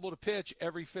available to pitch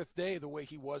every 5th day the way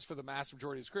he was for the vast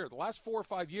majority of his career. The last 4 or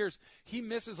 5 years, he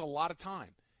misses a lot of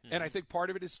time. Mm-hmm. And I think part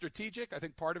of it is strategic. I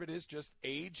think part of it is just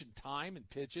age and time and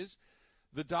pitches.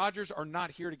 The Dodgers are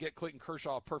not here to get Clayton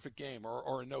Kershaw a perfect game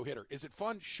or a no-hitter. Is it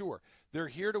fun? Sure. They're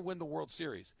here to win the World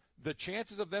Series. The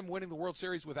chances of them winning the World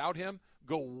Series without him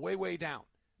go way, way down.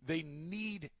 They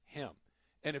need him.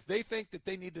 And if they think that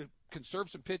they need to conserve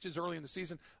some pitches early in the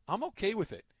season, I'm okay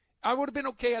with it. I would have been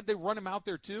okay had they run him out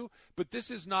there too, but this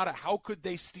is not a how could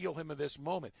they steal him at this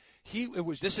moment.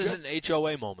 This is an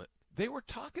HOA moment. They were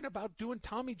talking about doing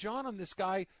Tommy John on this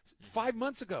guy 5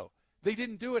 months ago. They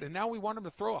didn't do it, and now we want him to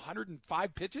throw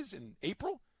 105 pitches in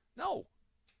April? No.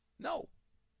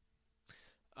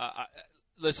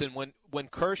 Listen, when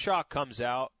Kershaw comes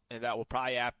out, and that will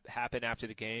probably happen after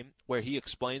the game, where he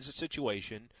explains the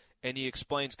situation, and he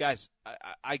explains, guys,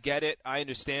 I get it, I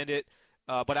understand it,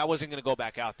 but I wasn't going to go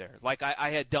back out there. Like, I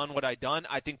had done what I'd done.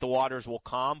 I think the waters will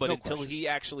calm, but until he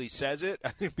actually says it, I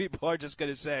think people are just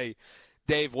going to say,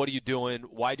 Dave, what are you doing?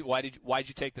 Why'd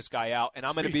you take this guy out? And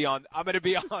I'm going to be on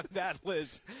that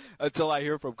list until I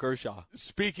hear from Kershaw.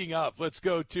 Speaking of, let's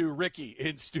go to Ricky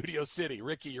in Studio City.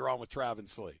 Ricky, you're on with Trav and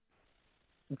Slee.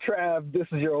 Trav, this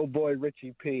is your old boy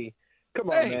Richie P.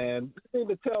 Come on, man. You mean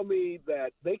to tell me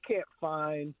that they can't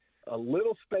find a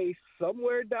little space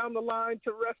somewhere down the line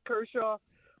to rest Kershaw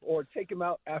or take him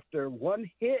out after one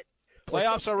hit?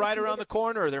 Playoffs are right around the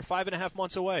corner. They're 5.5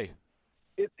 months away.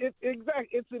 Exactly.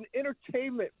 It's an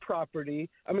entertainment property.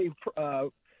 I mean,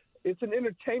 it's an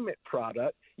entertainment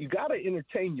product. You got to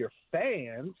entertain your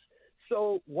fans.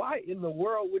 So why in the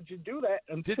world would you do that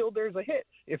until there's a hit?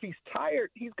 If he's tired,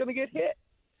 he's going to get hit.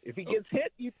 If he gets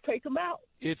hit, you take him out.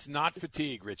 It's not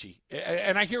fatigue, Richie.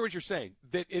 And I hear what you're saying,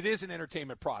 that it is an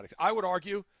entertainment product. I would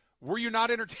argue, were you not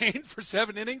entertained for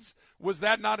 7 innings? Was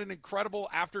that not an incredible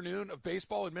afternoon of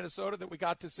baseball in Minnesota that we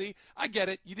got to see? I get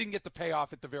it. You didn't get the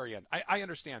payoff at the very end. I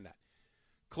understand that.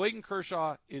 Clayton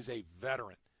Kershaw is a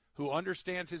veteran who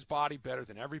understands his body better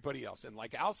than everybody else. And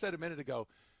like Al said a minute ago,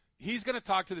 he's going to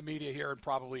talk to the media here in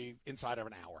probably inside of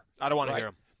an hour. I don't want to hear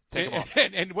him. Take him off.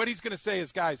 And what he's going to say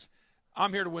is, guys,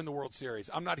 I'm here to win the World Series.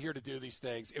 I'm not here to do these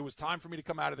things. It was time for me to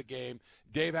come out of the game.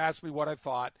 Dave asked me what I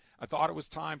thought. I thought it was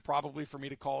time probably for me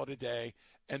to call it a day,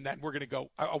 and then we're going to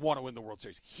go, I want to win the World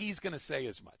Series. He's going to say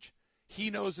as much. He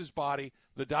knows his body.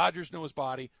 The Dodgers know his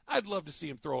body. I'd love to see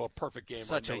him throw a perfect game.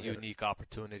 Such a unique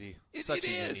opportunity. It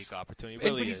is. Unique opportunity. It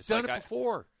really but he's done it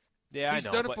before. Yeah, He's I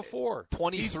know, done it before.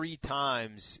 23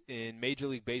 times in Major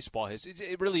League Baseball.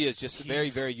 It really is just a very,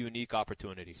 very unique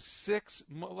opportunity.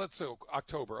 Let's say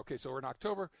October. Okay, so we're in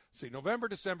October. See, November,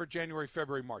 December, January,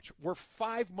 February, March. We're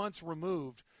 5 months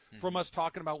removed from us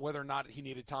talking about whether or not he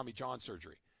needed Tommy John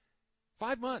surgery.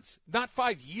 5 months, not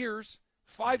 5 years.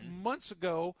 5 months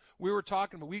ago, we were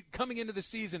talking about coming into the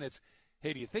season. It's,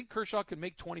 hey, do you think Kershaw can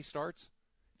make 20 starts?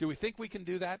 Do we think we can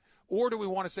do that? Or do we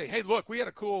want to say, hey, look, we had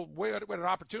an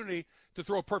opportunity to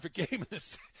throw a perfect game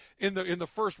in the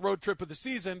first road trip of the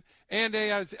season, and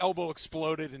his elbow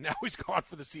exploded, and now he's gone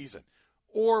for the season?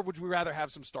 Or would we rather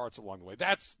have some starts along the way?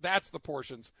 That's the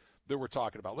portions that we're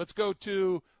talking about. Let's go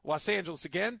to Los Angeles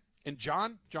again. And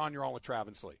John, you're on with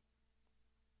Travis Lee.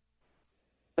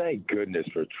 Thank goodness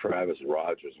for Travis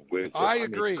Rogers' wisdom. I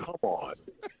agree. Come on,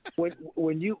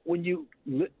 when you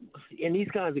and these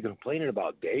guys are complaining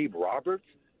about Dave Roberts,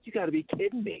 you got to be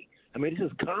kidding me. I mean,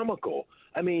 this is comical.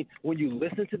 I mean, when you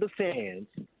listen to the fans,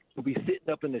 you'll be sitting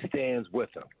up in the stands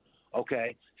with them.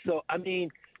 Okay, so I mean,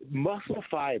 muscle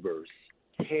fibers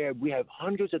tear. We have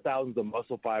hundreds of thousands of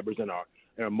muscle fibers in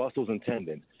our muscles and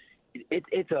tendons.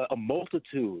 It's a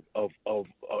multitude of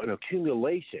an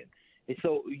accumulation. And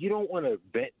so you don't want to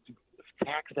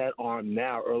tax that arm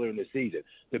now earlier in the season.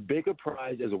 The bigger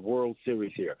prize is a World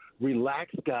Series here.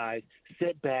 Relax, guys.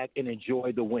 Sit back and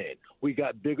enjoy the win. We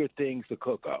got bigger things to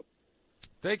cook up.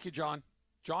 Thank you, John.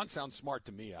 John sounds smart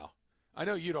to me, Al. I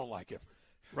know you don't like him.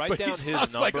 Write down his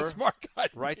number. Like a smart guy.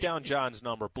 Write down John's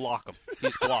number. Block him.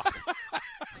 He's blocked.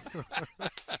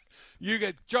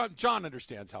 John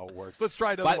understands how it works. Let's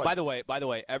try it. By the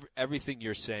way, everything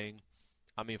you're saying,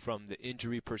 I mean, from the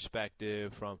injury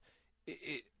perspective,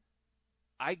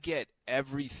 I get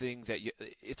everything that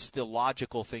it's the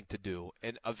logical thing to do.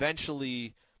 And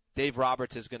eventually Dave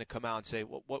Roberts is going to come out and say,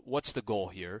 what's the goal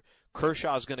here?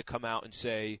 Kershaw is going to come out and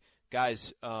say,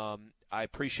 guys, I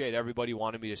appreciate everybody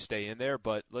wanting me to stay in there,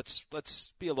 but let's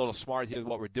be a little smart here with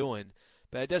what we're doing.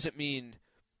 But it doesn't mean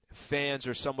fans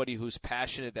or somebody who's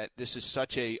passionate that this is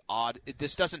such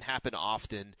this doesn't happen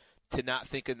often, to not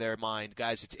think in their mind,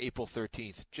 guys, it's April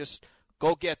 13th. Just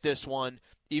go get this one.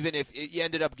 Even if you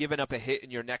ended up giving up a hit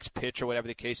in your next pitch or whatever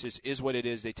the case is what it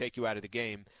is. They take you out of the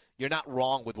game. You're not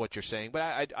wrong with what you're saying, but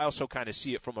I also kind of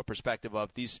see it from a perspective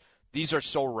of these are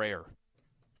so rare.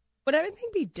 Would everything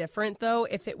be different, though,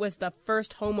 if it was the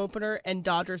first home opener in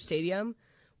Dodger Stadium?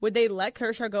 Would they let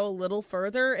Kershaw go a little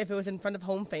further if it was in front of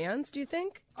home fans, do you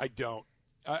think? I don't.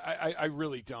 I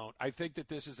really don't. I think that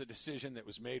this is a decision that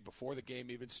was made before the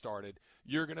game even started.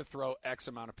 You're going to throw X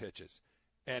amount of pitches.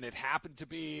 And it happened to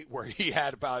be where he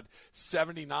had about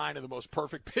 79 of the most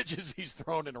perfect pitches he's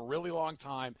thrown in a really long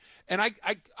time. And I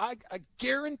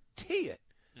guarantee it.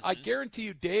 Mm-hmm. I guarantee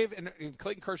you Dave and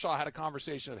Clayton Kershaw had a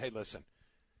conversation of, hey, listen,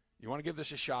 you want to give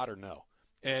this a shot or no?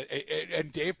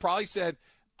 And Dave probably said,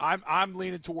 I'm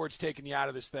leaning towards taking you out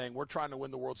of this thing. We're trying to win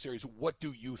the World Series. What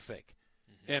do you think?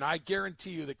 Mm-hmm. And I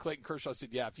guarantee you that Clayton Kershaw said,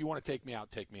 yeah, if you want to take me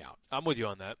out, take me out. I'm with you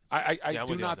on that. I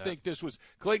do not think this was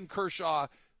Clayton Kershaw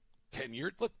 10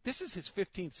 years. Look, this is his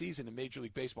 15th season in Major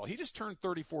League Baseball. He just turned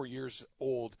 34 years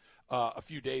old a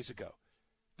few days ago.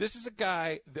 This is a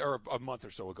guy, or a month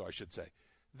or so ago, I should say.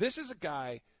 This is a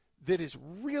guy that is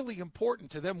really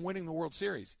important to them winning the World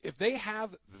Series. If they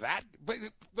have that, but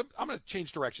I'm going to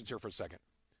change directions here for a second.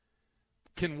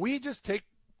 Can we just take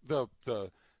the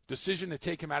decision to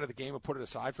take him out of the game and put it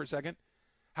aside for a second?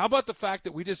 How about the fact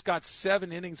that we just got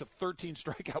 7 innings of 13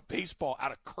 strikeout baseball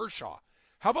out of Kershaw?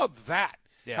 How about that?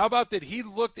 Yeah. How about that he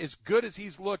looked as good as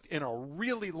he's looked in a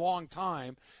really long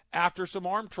time after some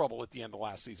arm trouble at the end of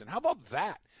last season? How about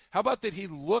that? How about that he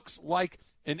looks like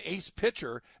an ace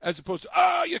pitcher as opposed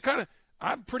to,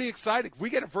 I'm pretty excited. If we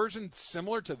get a version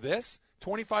similar to this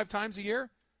 25 times a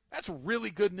year, that's really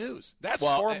good news. That's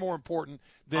far more important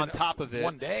than on top of it,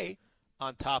 1 day.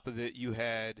 On top of it, you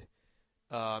had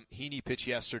Heaney pitch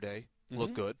yesterday.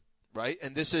 Looked good, right?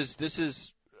 And this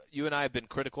is you and I have been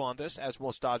critical on this, as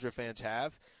most Dodger fans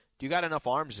have. Do you got enough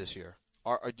arms this year?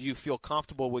 Or do you feel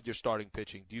comfortable with your starting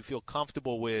pitching? Do you feel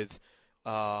comfortable with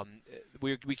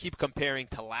we keep comparing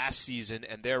to last season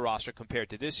and their roster compared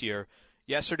to this year.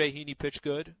 Yesterday, Heaney pitched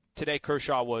good. Today,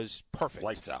 Kershaw was perfect.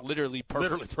 Lights out. Literally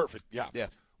perfect. Literally perfect, yeah.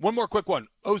 One more quick one.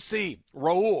 OC,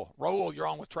 Raul. Raul, you're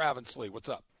on with Travis Lee. What's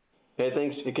up? Hey,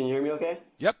 thanks. Can you hear me okay?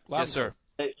 Yep. Yes, sir.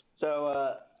 Hey,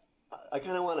 so I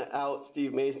kind of want to out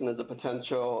Steve Mason as a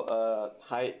potential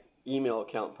high email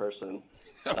account person.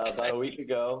 Okay. About a week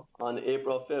ago, on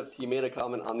April 5th, he made a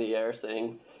comment on the air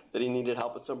saying that he needed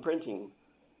help with some printing.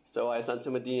 So I sent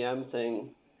him a DM saying,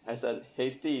 I said,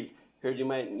 hey, Steve, heard you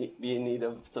might be in need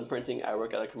of some printing. I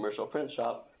work at a commercial print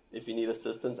shop. If you need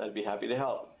assistance, I'd be happy to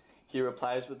help. he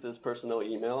replies with his personal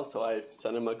email, so I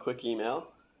send him a quick email.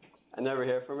 I never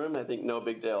hear from him. I think no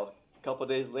big deal. A couple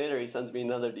days later, he sends me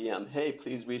another DM. Hey,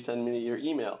 please resend me your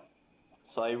email.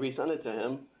 So I resend it to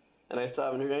him, and I still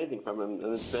haven't heard anything from him.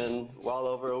 And it's been well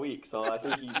over a week, so I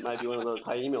think he might be one of those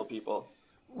high email people.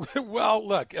 Well,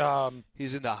 look.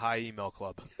 He's in the high email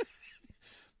club.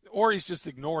 Or he's just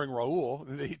ignoring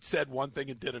Raul. He said one thing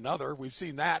and did another. We've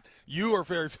seen that. You are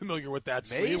very familiar with that,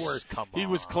 Slee, where he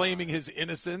was claiming his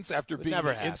innocence after being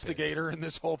the instigator in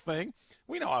this whole thing.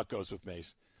 We know how it goes with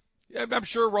Mace. I'm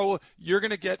sure, Raul, you're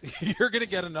gonna get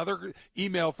another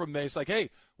email from Mace like,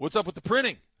 "Hey, what's up with the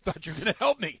printing? Thought you were gonna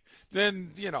help me."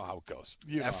 Then you know how it goes.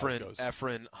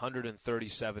 Efren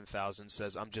 137,000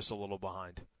 says, "I'm just a little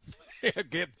behind."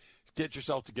 Get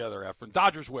yourself together, Efren.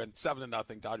 Dodgers win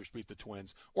 7-0. Dodgers beat the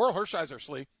Twins. Oral Hershiser,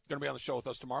 Slee, going to be on the show with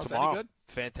us tomorrow. Is that any good?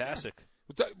 Fantastic.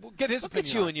 Yeah. We'll get his opinion.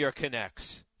 Look at you and your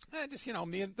connects. Just,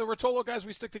 me and the Rotolo guys,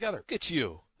 we stick together. Look at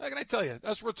you. How can I tell you?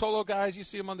 Us Rotolo guys, you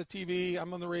see them on the TV,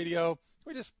 I'm on the radio.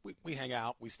 We hang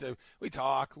out. We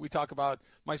talk. We talk about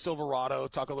my Silverado,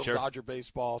 talk a little Dodger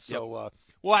baseball. So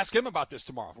we'll ask him about this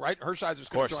tomorrow, right? Hershiser's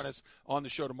going to join us on the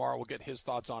show tomorrow. We'll get his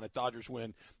thoughts on it. Dodgers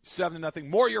win 7-0.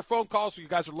 More of your phone calls, so you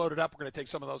guys are loaded up. We're going to take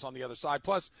some of those on the other side.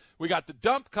 Plus, we got the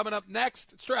dump coming up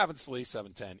next. It's Travis Slee,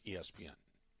 710 ESPN.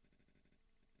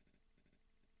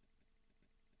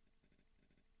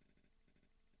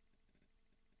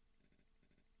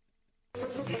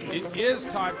 It is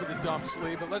time for the dump,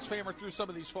 Slee, but let's hammer through some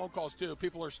of these phone calls, too.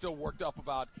 People are still worked up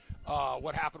about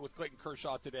what happened with Clayton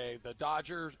Kershaw today. The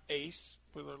Dodgers ace,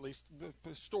 or at least the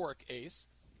historic ace,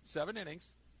 7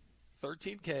 innings,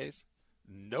 13 Ks,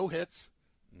 no hits,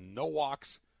 no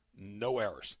walks, no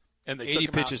errors. And they 80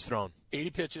 pitches thrown. 80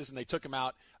 pitches, and they took him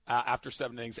out after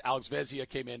 7 innings. Alex Vezia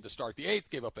came in to start the 8th,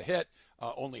 gave up a hit,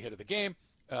 only hit of the game.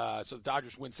 So the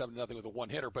Dodgers win 7-0 with a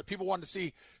one-hitter. But people wanted to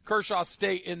see Kershaw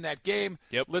stay in that game.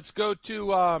 Yep. Let's go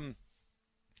to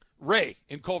Ray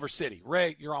in Culver City.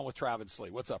 Ray, you're on with Travis Slee.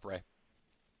 What's up, Ray?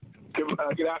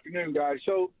 Good afternoon, guys.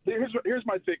 So here's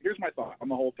my thing. Here's my thought on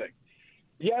the whole thing.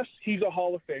 Yes, he's a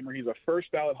Hall of Famer. He's a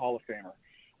first-ballot Hall of Famer.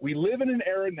 We live in an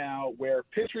era now where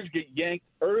pitchers get yanked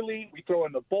early. We throw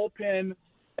in the bullpen,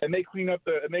 and they clean up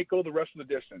and they go the rest of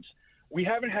the distance. We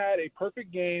haven't had a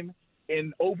perfect game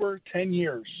in over 10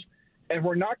 years. And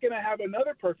we're not going to have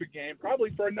another perfect game probably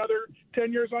for another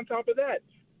 10 years on top of that.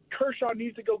 Kershaw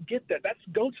needs to go get that. That's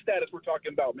GOAT status we're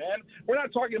talking about, man. We're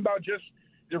not talking about just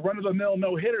the run-of-the-mill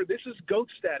no-hitter. This is GOAT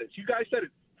status. You guys said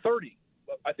it, 30.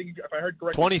 I think if I heard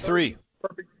correctly. 23.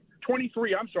 Perfect.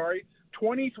 23, I'm sorry.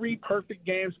 23 perfect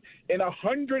games in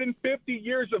 150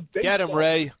 years of baseball. Get him,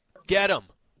 Ray. Get him.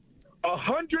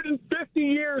 150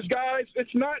 years, guys.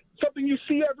 It's not something you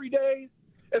see every day,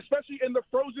 especially in the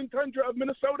frozen tundra of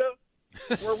Minnesota,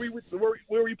 where we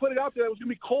put it out there. It was going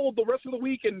to be cold the rest of the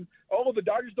week, and the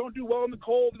Dodgers don't do well in the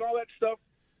cold and all that stuff.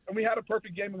 And we had a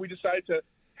perfect game, and we decided to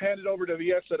hand it over to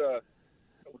Viesa to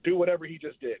do whatever he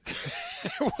just did.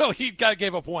 Well, he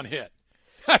gave up one hit.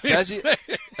 I mean,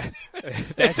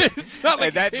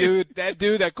 that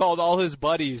dude that called all his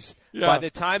buddies. Yeah. By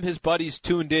the time his buddies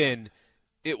tuned in,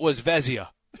 it was Vezia,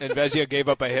 and Vezia gave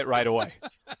up a hit right away.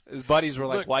 His buddies were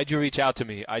like, "Look, why'd you reach out to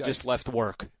me? I just left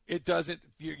work." It doesn't.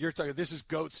 You're talking. This is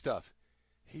GOAT stuff.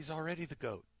 He's already the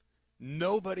GOAT.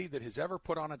 Nobody that has ever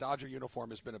put on a Dodger uniform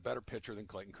has been a better pitcher than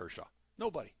Clayton Kershaw.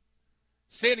 Nobody.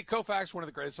 Sandy Koufax, one of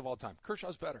the greatest of all time.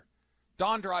 Kershaw's better.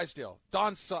 Don Drysdale,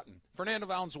 Don Sutton, Fernando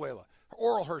Valenzuela,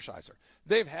 Oral Hershiser.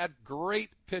 They've had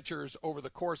great pitchers over the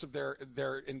course of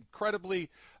their incredibly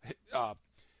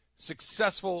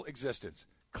successful existence.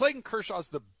 Clayton Kershaw's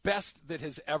the best that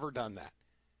has ever done that.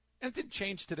 And it didn't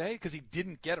change today because he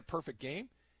didn't get a perfect game.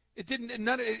 It didn't.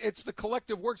 It's the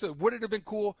collective work. So would it have been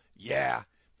cool? Yeah.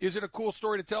 Is it a cool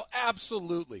story to tell?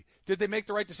 Absolutely. Did they make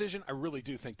the right decision? I really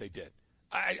do think they did.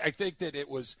 I think that it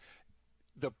was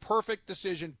the perfect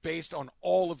decision based on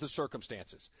all of the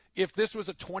circumstances. If this was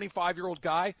a 25-year-old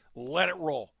guy, let it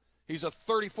roll. He's a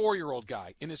 34-year-old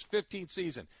guy in his 15th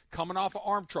season, coming off of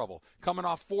arm trouble, coming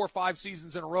off 4 or 5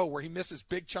 seasons in a row where he misses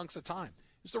big chunks of time.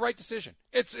 It's the right decision.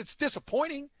 It's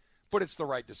disappointing, but it's the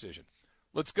right decision.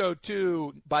 Let's go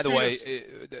to... By the way,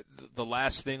 the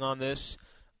last thing on this,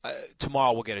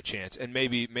 tomorrow we'll get a chance, and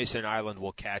maybe Mason Ireland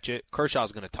will catch it.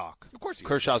 Kershaw's going to talk. Of course he is.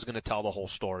 Kershaw's going to tell the whole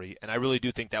story, and I really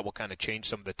do think that will kind of change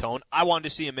some of the tone. I wanted to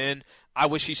see him in. I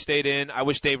wish he stayed in. I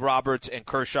wish Dave Roberts and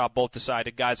Kershaw both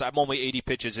decided, guys, I'm only 80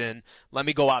 pitches in. Let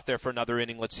me go out there for another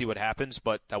inning. Let's see what happens,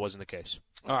 but that wasn't the case.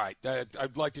 All right.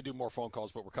 I'd like to do more phone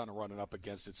calls, but we're kind of running up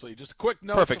against it. So just a quick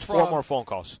note. Perfect. 4 more phone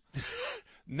calls.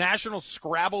 National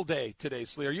Scrabble Day today,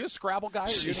 Slee. Are you a Scrabble guy?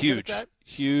 Huge.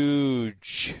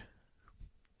 Huge.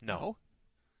 No.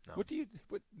 What do you?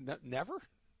 Never?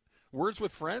 Words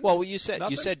with friends? Well, you said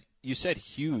Nothing? you said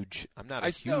huge. I'm not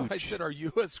huge. No, I said, are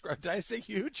you a scrub? Did I say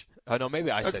huge? Oh no,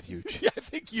 maybe I said huge. Yeah, I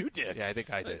think you did. Yeah, I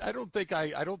think I did. I don't think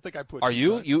I put. Are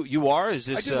you? You are? Is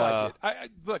this? I do like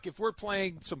it. Look, if we're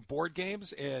playing some board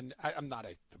games, and I'm not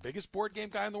the biggest board game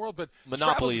guy in the world, but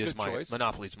Monopoly is choice.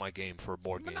 Monopoly's my game for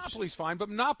board games. Monopoly's fine, but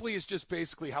Monopoly is just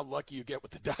basically how lucky you get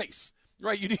with the dice,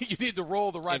 right? You need to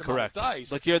roll the right amount of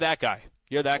dice. Look, you're that guy.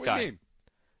 You're that guy. What do you mean?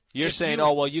 You're saying,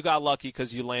 oh, well, you got lucky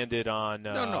because you landed on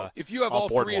No. If you have all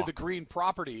Boardwalk. three of the green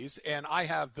properties and I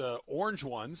have the orange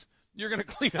ones, you're going to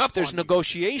clean up. There's on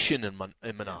negotiation in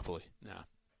Monopoly.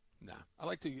 No. I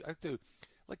like to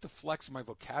flex my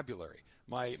vocabulary,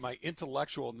 my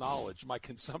intellectual knowledge, my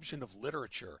consumption of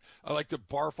literature. I like to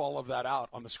barf all of that out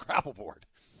on the Scrabble board.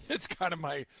 It's kind of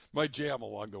my jam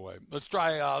along the way. Let's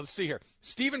try. Let's see here.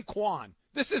 Stephen Kwan.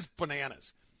 This is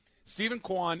bananas. Stephen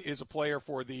Kwan is a player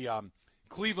for the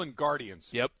Cleveland Guardians.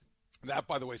 Yep. That,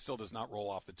 by the way, still does not roll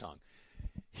off the tongue.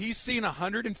 He's seen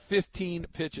 115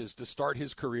 pitches to start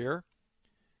his career.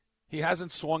 He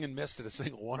hasn't swung and missed at a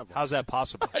single one of them. How's that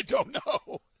possible? I don't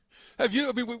know. Have you?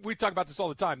 I mean, we talk about this all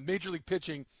the time. Major League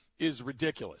pitching is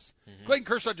ridiculous. Mm-hmm. Clayton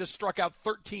Kershaw just struck out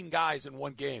 13 guys in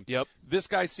one game. Yep. This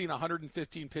guy's seen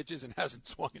 115 pitches and hasn't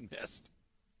swung and missed.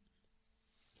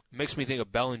 Makes me think of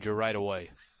Bellinger right away.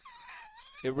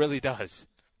 It really does.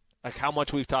 Like how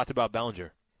much we've talked about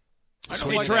Bellinger. Hey,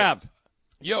 Trav.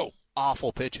 Yo.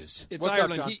 Awful pitches. It's What's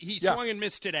Ireland. up, John? He Yeah. swung and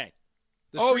missed today.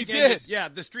 He did? Yeah,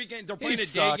 the street game. They're playing He a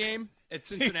sucks. day game at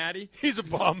Cincinnati. He's a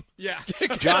bum. Yeah.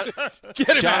 John, Get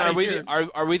him John, out are of we here.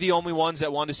 are we the only ones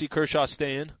that want to see Kershaw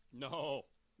stay in? No.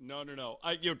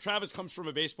 Travis comes from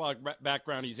a baseball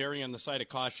background. He's erring on the side of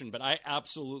caution, but I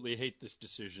absolutely hate this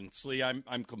decision. Slee,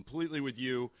 I'm completely with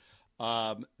you.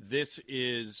 This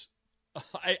is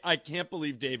I can't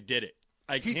believe Dave did it.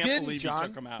 He can't didn't, believe John. he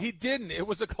took him out. He didn't. It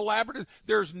was a collaborative.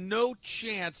 There's no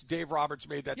chance Dave Roberts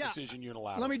made that decision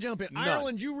unilaterally. Let me jump in. None.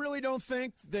 Ireland, you really don't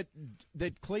think that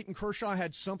Clayton Kershaw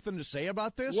had something to say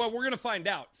about this? Well, we're going to find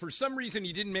out. For some reason,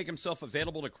 he didn't make himself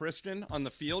available to Kristen on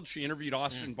the field. She interviewed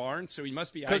Austin Barnes, so he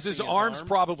must be because icing his arm's arm.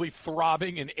 probably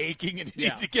throbbing and aching, and he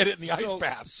needs to get it in the ice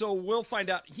bath. So we'll find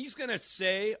out. He's going to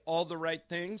say all the right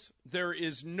things. There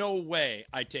is no way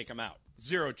I take him out.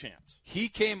 Zero chance. He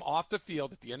came off the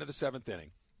field at the end of the seventh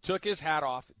inning, took his hat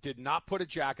off, did not put a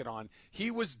jacket on. He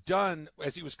was done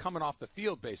as he was coming off the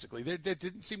field, basically. There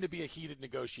didn't seem to be a heated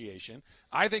negotiation.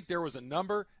 I think there was a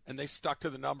number, and they stuck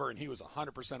to the number, and he was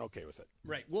 100% okay with it.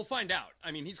 Right. We'll find out. I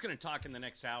mean, he's going to talk in the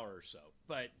next hour or so.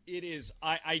 But it is –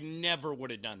 I never would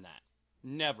have done that.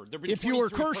 Never. If you were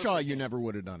Kershaw, you never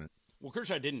would have done it. Well,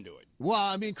 Kershaw didn't do it. Well,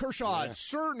 I mean, Kershaw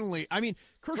certainly. I mean,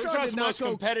 Kershaw Kershaw's did the not most go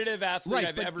competitive athlete right,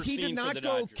 I've but ever he seen did for not the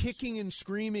go Dodgers. kicking and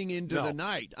screaming into the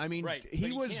night. I mean,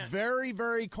 he was very,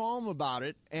 very calm about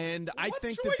it, and I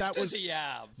think that was he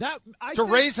have?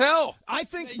 Raise hell. I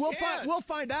think we'll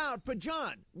find out. But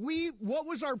John, what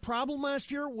was our problem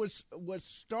last year was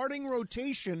starting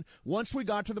rotation once we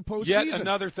got to the postseason. Yet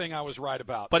another thing I was right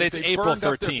about. But it's April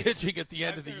 13th. Pitching at the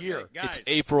end of the year. Guys, it's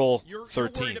April 13th.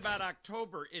 You're worried about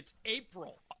October. It's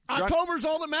April. October's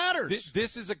all that matters.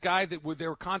 This is a guy that they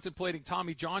were contemplating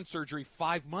Tommy John surgery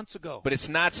 5 months ago. But it's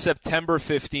not September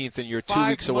 15th, and you're 2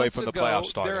 weeks away from the playoff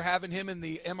starting. They're having him in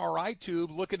the MRI tube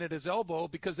looking at his elbow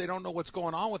because they don't know what's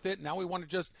going on with it. Now we want to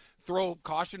just throw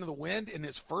caution to the wind in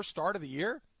his first start of the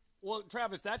year? Well,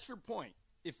 Trav, if that's your point,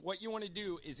 if what you want to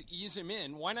do is ease him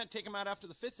in, why not take him out after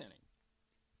the fifth inning?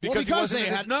 Because he wasn't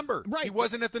at his number. Right. He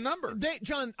wasn't at the number.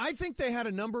 John, I think they had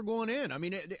a number going in. I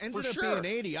mean, it ended up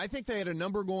being 80. I think they had a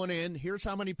number going in. Here's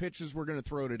how many pitches we're going to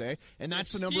throw today, and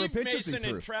that's the number of pitches Mason he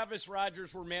threw. And Travis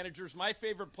Rogers were managers. My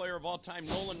favorite player of all time,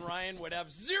 Nolan Ryan, would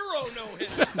have 0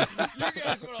 no-hits. You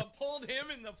guys would have pulled him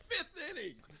in the fifth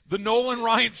inning. The Nolan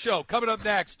Ryan Show coming up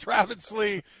next. Travis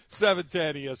Lee,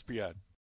 710 ESPN.